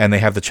 and they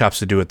have the chops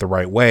to do it the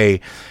right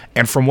way.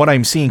 And from what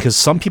I'm seeing, because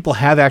some people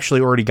have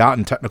actually already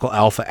gotten technical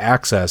alpha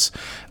access,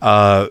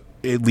 at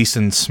least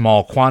in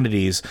small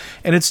quantities,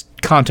 and it's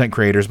content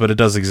creators, but it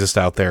does exist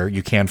out there.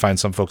 You can find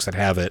some folks that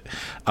have it,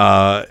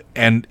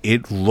 and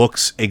it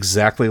looks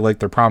exactly like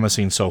they're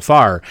promising so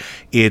far.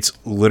 It's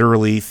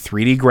literally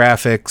 3D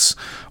graphics,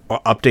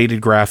 updated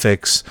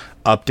graphics,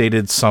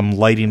 updated some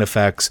lighting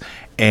effects,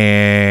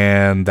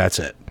 and that's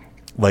it.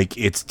 Like,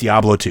 it's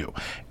Diablo 2,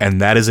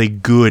 and that is a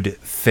good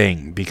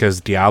thing,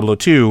 because Diablo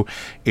 2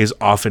 is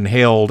often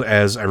hailed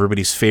as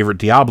everybody's favorite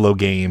Diablo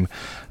game,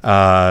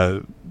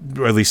 or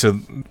at least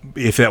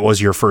if that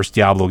was your first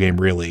Diablo game,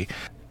 really.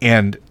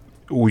 And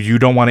you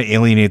don't want to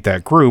alienate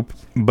that group,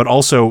 but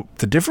also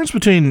the difference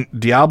between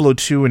Diablo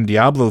 2 and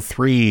Diablo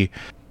 3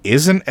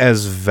 isn't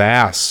as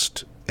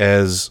vast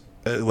as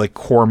like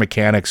core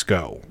mechanics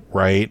go,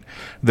 right?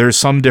 There's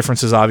some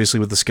differences obviously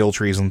with the skill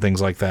trees and things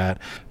like that,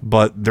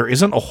 but there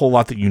isn't a whole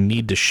lot that you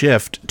need to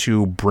shift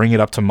to bring it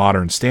up to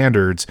modern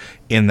standards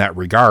in that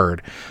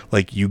regard.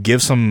 Like, you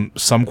give some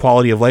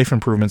quality of life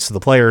improvements to the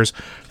players,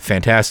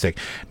 fantastic.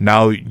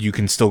 Now you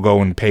can still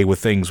go and pay with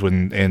things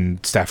in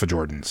Staff of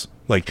Jordan's.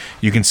 Like,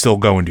 you can still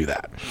go and do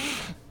that.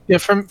 Yeah,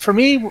 for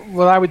me,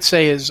 what I would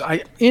say is,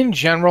 in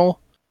general,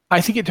 I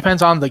think it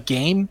depends on the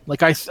game.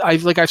 Like I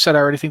said, I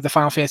already think the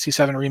Final Fantasy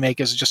VII Remake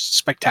is just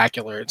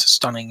spectacular. It's a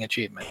stunning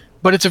achievement.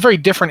 But it's a very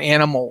different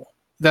animal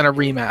than a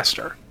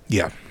remaster.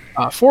 Yeah.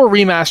 For a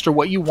remaster,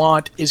 what you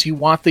want is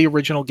the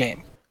original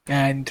game.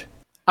 And,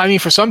 I mean,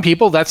 for some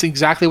people, that's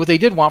exactly what they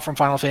did want from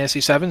Final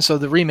Fantasy VII, so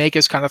the remake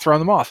has kind of thrown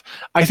them off.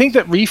 I think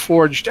that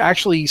Reforged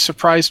actually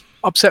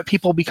upset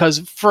people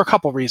for a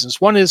couple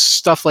reasons. One is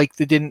stuff like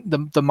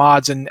the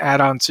mods and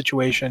add-on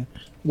situation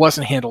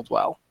wasn't handled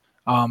well.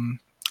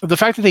 The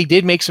fact that they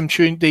did make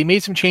they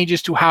made some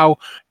changes to how,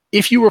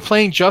 if you were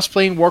playing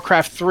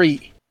Warcraft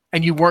 3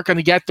 and you weren't going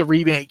to get the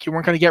remake, you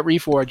weren't going to get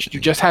Reforged, you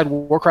just had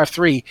Warcraft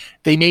 3,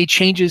 they made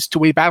changes to the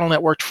way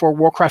Battle.net worked for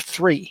Warcraft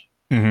 3.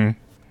 Mm-hmm.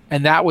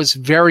 And that was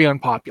very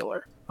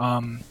unpopular.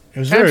 It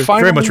was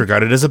very much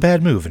regarded as a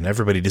bad move, and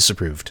everybody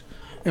disapproved.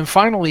 And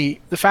finally,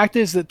 the fact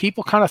is that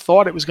people kind of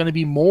thought it was going to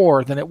be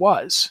more than it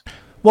was.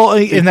 Well,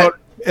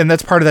 and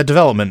that's part of that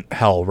development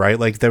hell, right?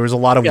 Like, there was a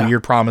lot of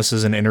weird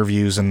promises and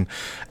interviews, and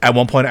at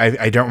one point,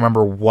 I don't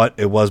remember what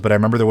it was, but I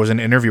remember there was an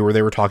interview where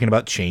they were talking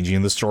about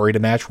changing the story to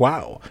match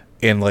WoW,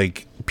 and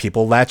like,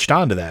 people latched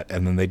onto that,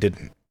 and then they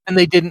didn't. And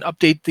they didn't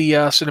update the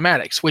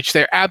cinematics, which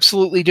they're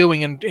absolutely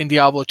doing in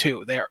Diablo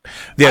 2. They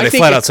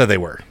flat out said they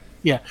were.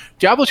 Yeah,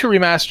 Diablo 2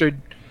 Remastered,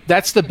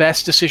 that's the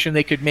best decision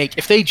they could make.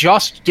 If they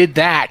just did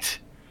that,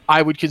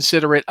 I would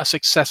consider it a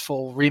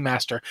successful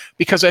remaster.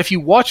 Because if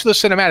you watch the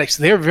cinematics,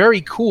 they're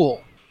very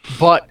cool,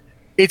 but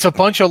it's a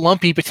bunch of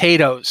lumpy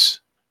potatoes.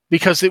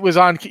 Because it was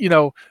on,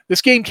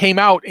 this game came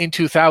out in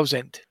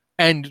 2000,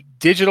 and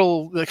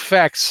digital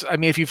effects, I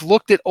mean, if you've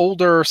looked at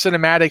older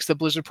cinematics that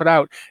Blizzard put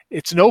out,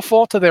 it's no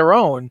fault of their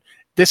own.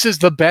 This is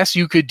the best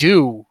you could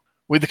do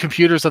with the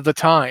computers of the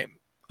time.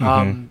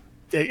 Mm-hmm.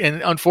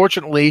 And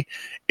unfortunately,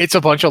 it's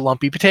a bunch of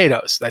lumpy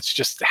potatoes. That's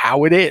just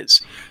how it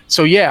is.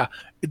 So yeah,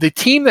 the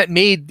team that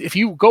if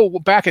you go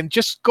back and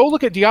just go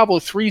look at Diablo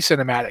 3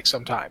 cinematics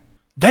sometime,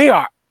 they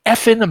are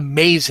effing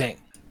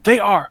amazing. They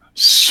are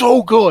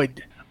so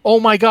good. Oh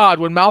my God,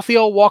 when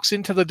Malthael walks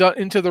into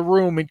the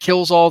room and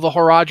kills all the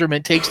Horadrim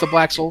and takes the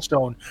Black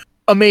Soulstone,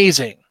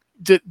 amazing.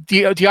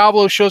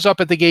 Diablo shows up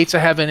at the gates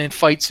of heaven and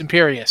fights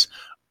Imperius.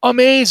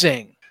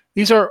 Amazing.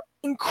 These are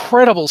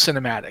incredible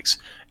cinematics.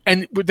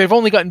 And they've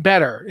only gotten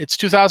better. It's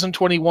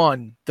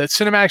 2021. The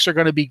cinematics are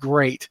going to be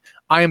great.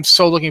 I am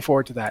so looking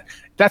forward to that.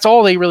 That's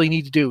all they really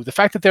need to do. The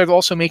fact that they're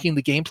also making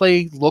the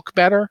gameplay look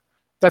better,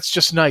 that's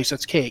just nice.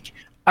 That's cake.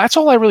 That's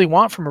all I really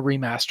want from a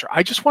remaster.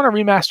 I just want a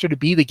remaster to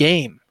be the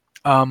game.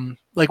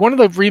 Like one of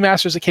the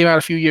remasters that came out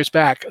a few years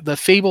back, the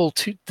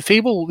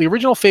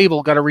original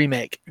Fable got a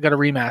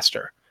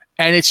remaster.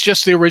 And it's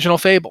just the original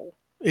Fable.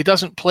 It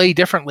doesn't play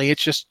differently.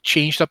 It's just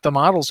changed up the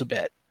models a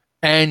bit.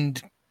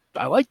 And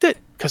I liked it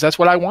because that's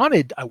what I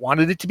wanted. I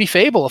wanted it to be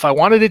Fable. If I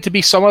wanted it to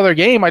be some other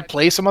game, I'd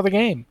play some other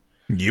game.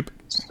 Yep.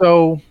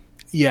 So,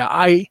 yeah,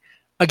 I,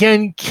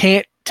 again,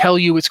 can't tell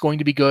you it's going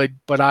to be good,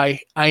 but I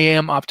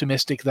am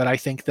optimistic that I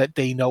think that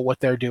they know what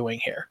they're doing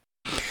here.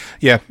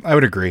 Yeah, I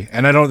would agree.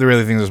 And I don't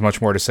really think there's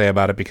much more to say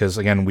about it because,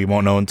 again, we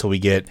won't know until we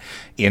get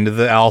into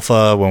the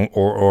alpha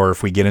or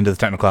if we get into the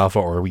technical alpha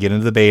or we get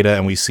into the beta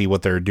and we see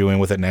what they're doing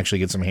with it and actually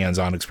get some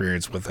hands-on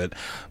experience with it.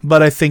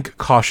 But I think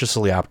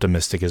cautiously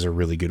optimistic is a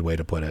really good way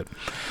to put it.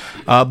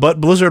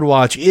 But Blizzard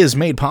Watch is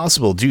made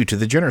possible due to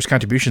the generous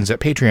contributions at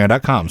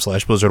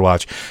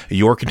patreon.com/BlizzardWatch.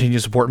 Your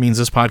continued support means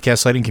this podcast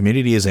site and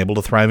community is able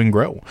to thrive and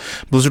grow.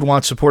 Blizzard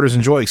Watch supporters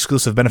enjoy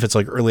exclusive benefits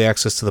like early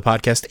access to the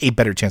podcast, a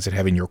better chance at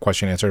having your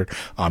question answered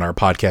on our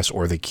podcast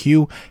or the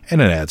queue,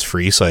 and an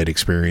ads-free site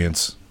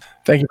experience.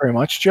 Thank you very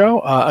much, Joe.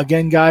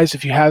 Again, guys,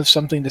 if you have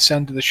something to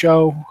send to the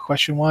show,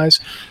 question-wise,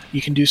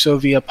 you can do so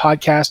via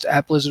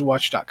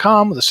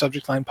podcast@blizzardwatch.com with the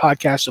subject line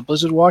podcast of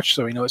Blizzard Watch,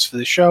 so we know it's for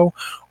the show.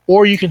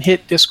 Or you can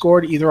hit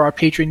Discord, either our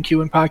Patreon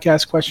Q and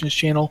Podcast Questions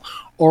channel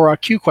or our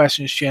Q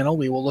Questions channel.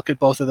 We will look at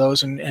both of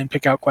those and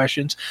pick out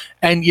questions.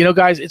 And,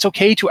 guys, it's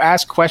okay to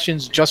ask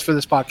questions just for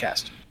this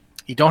podcast.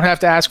 You don't have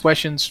to ask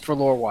questions for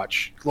Lore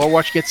Watch. Lore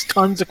Watch gets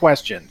tons of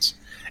questions.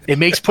 It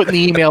makes putting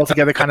the email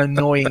together kind of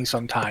annoying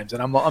sometimes,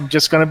 and I'm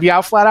just going to be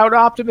flat out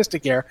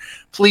optimistic here.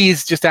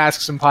 Please just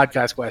ask some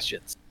podcast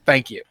questions.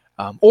 Thank you.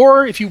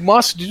 Or if you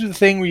must do the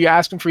thing where you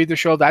ask them for either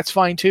show, that's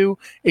fine too.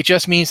 It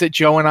just means that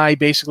Joe and I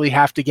basically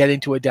have to get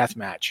into a death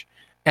match.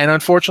 And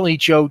unfortunately,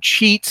 Joe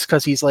cheats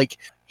because he's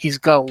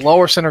got a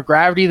lower center of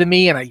gravity than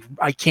me, and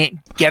I can't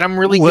get him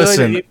really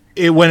good.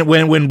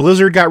 When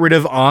Blizzard got rid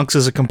of Onks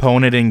as a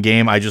component in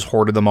game, I just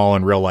hoarded them all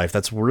in real life.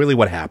 That's really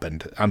what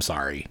happened. I'm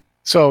sorry.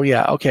 So,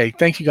 yeah, okay.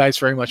 Thank you guys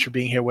very much for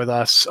being here with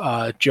us.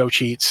 Joe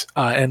cheats,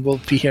 and we'll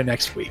be here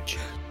next week.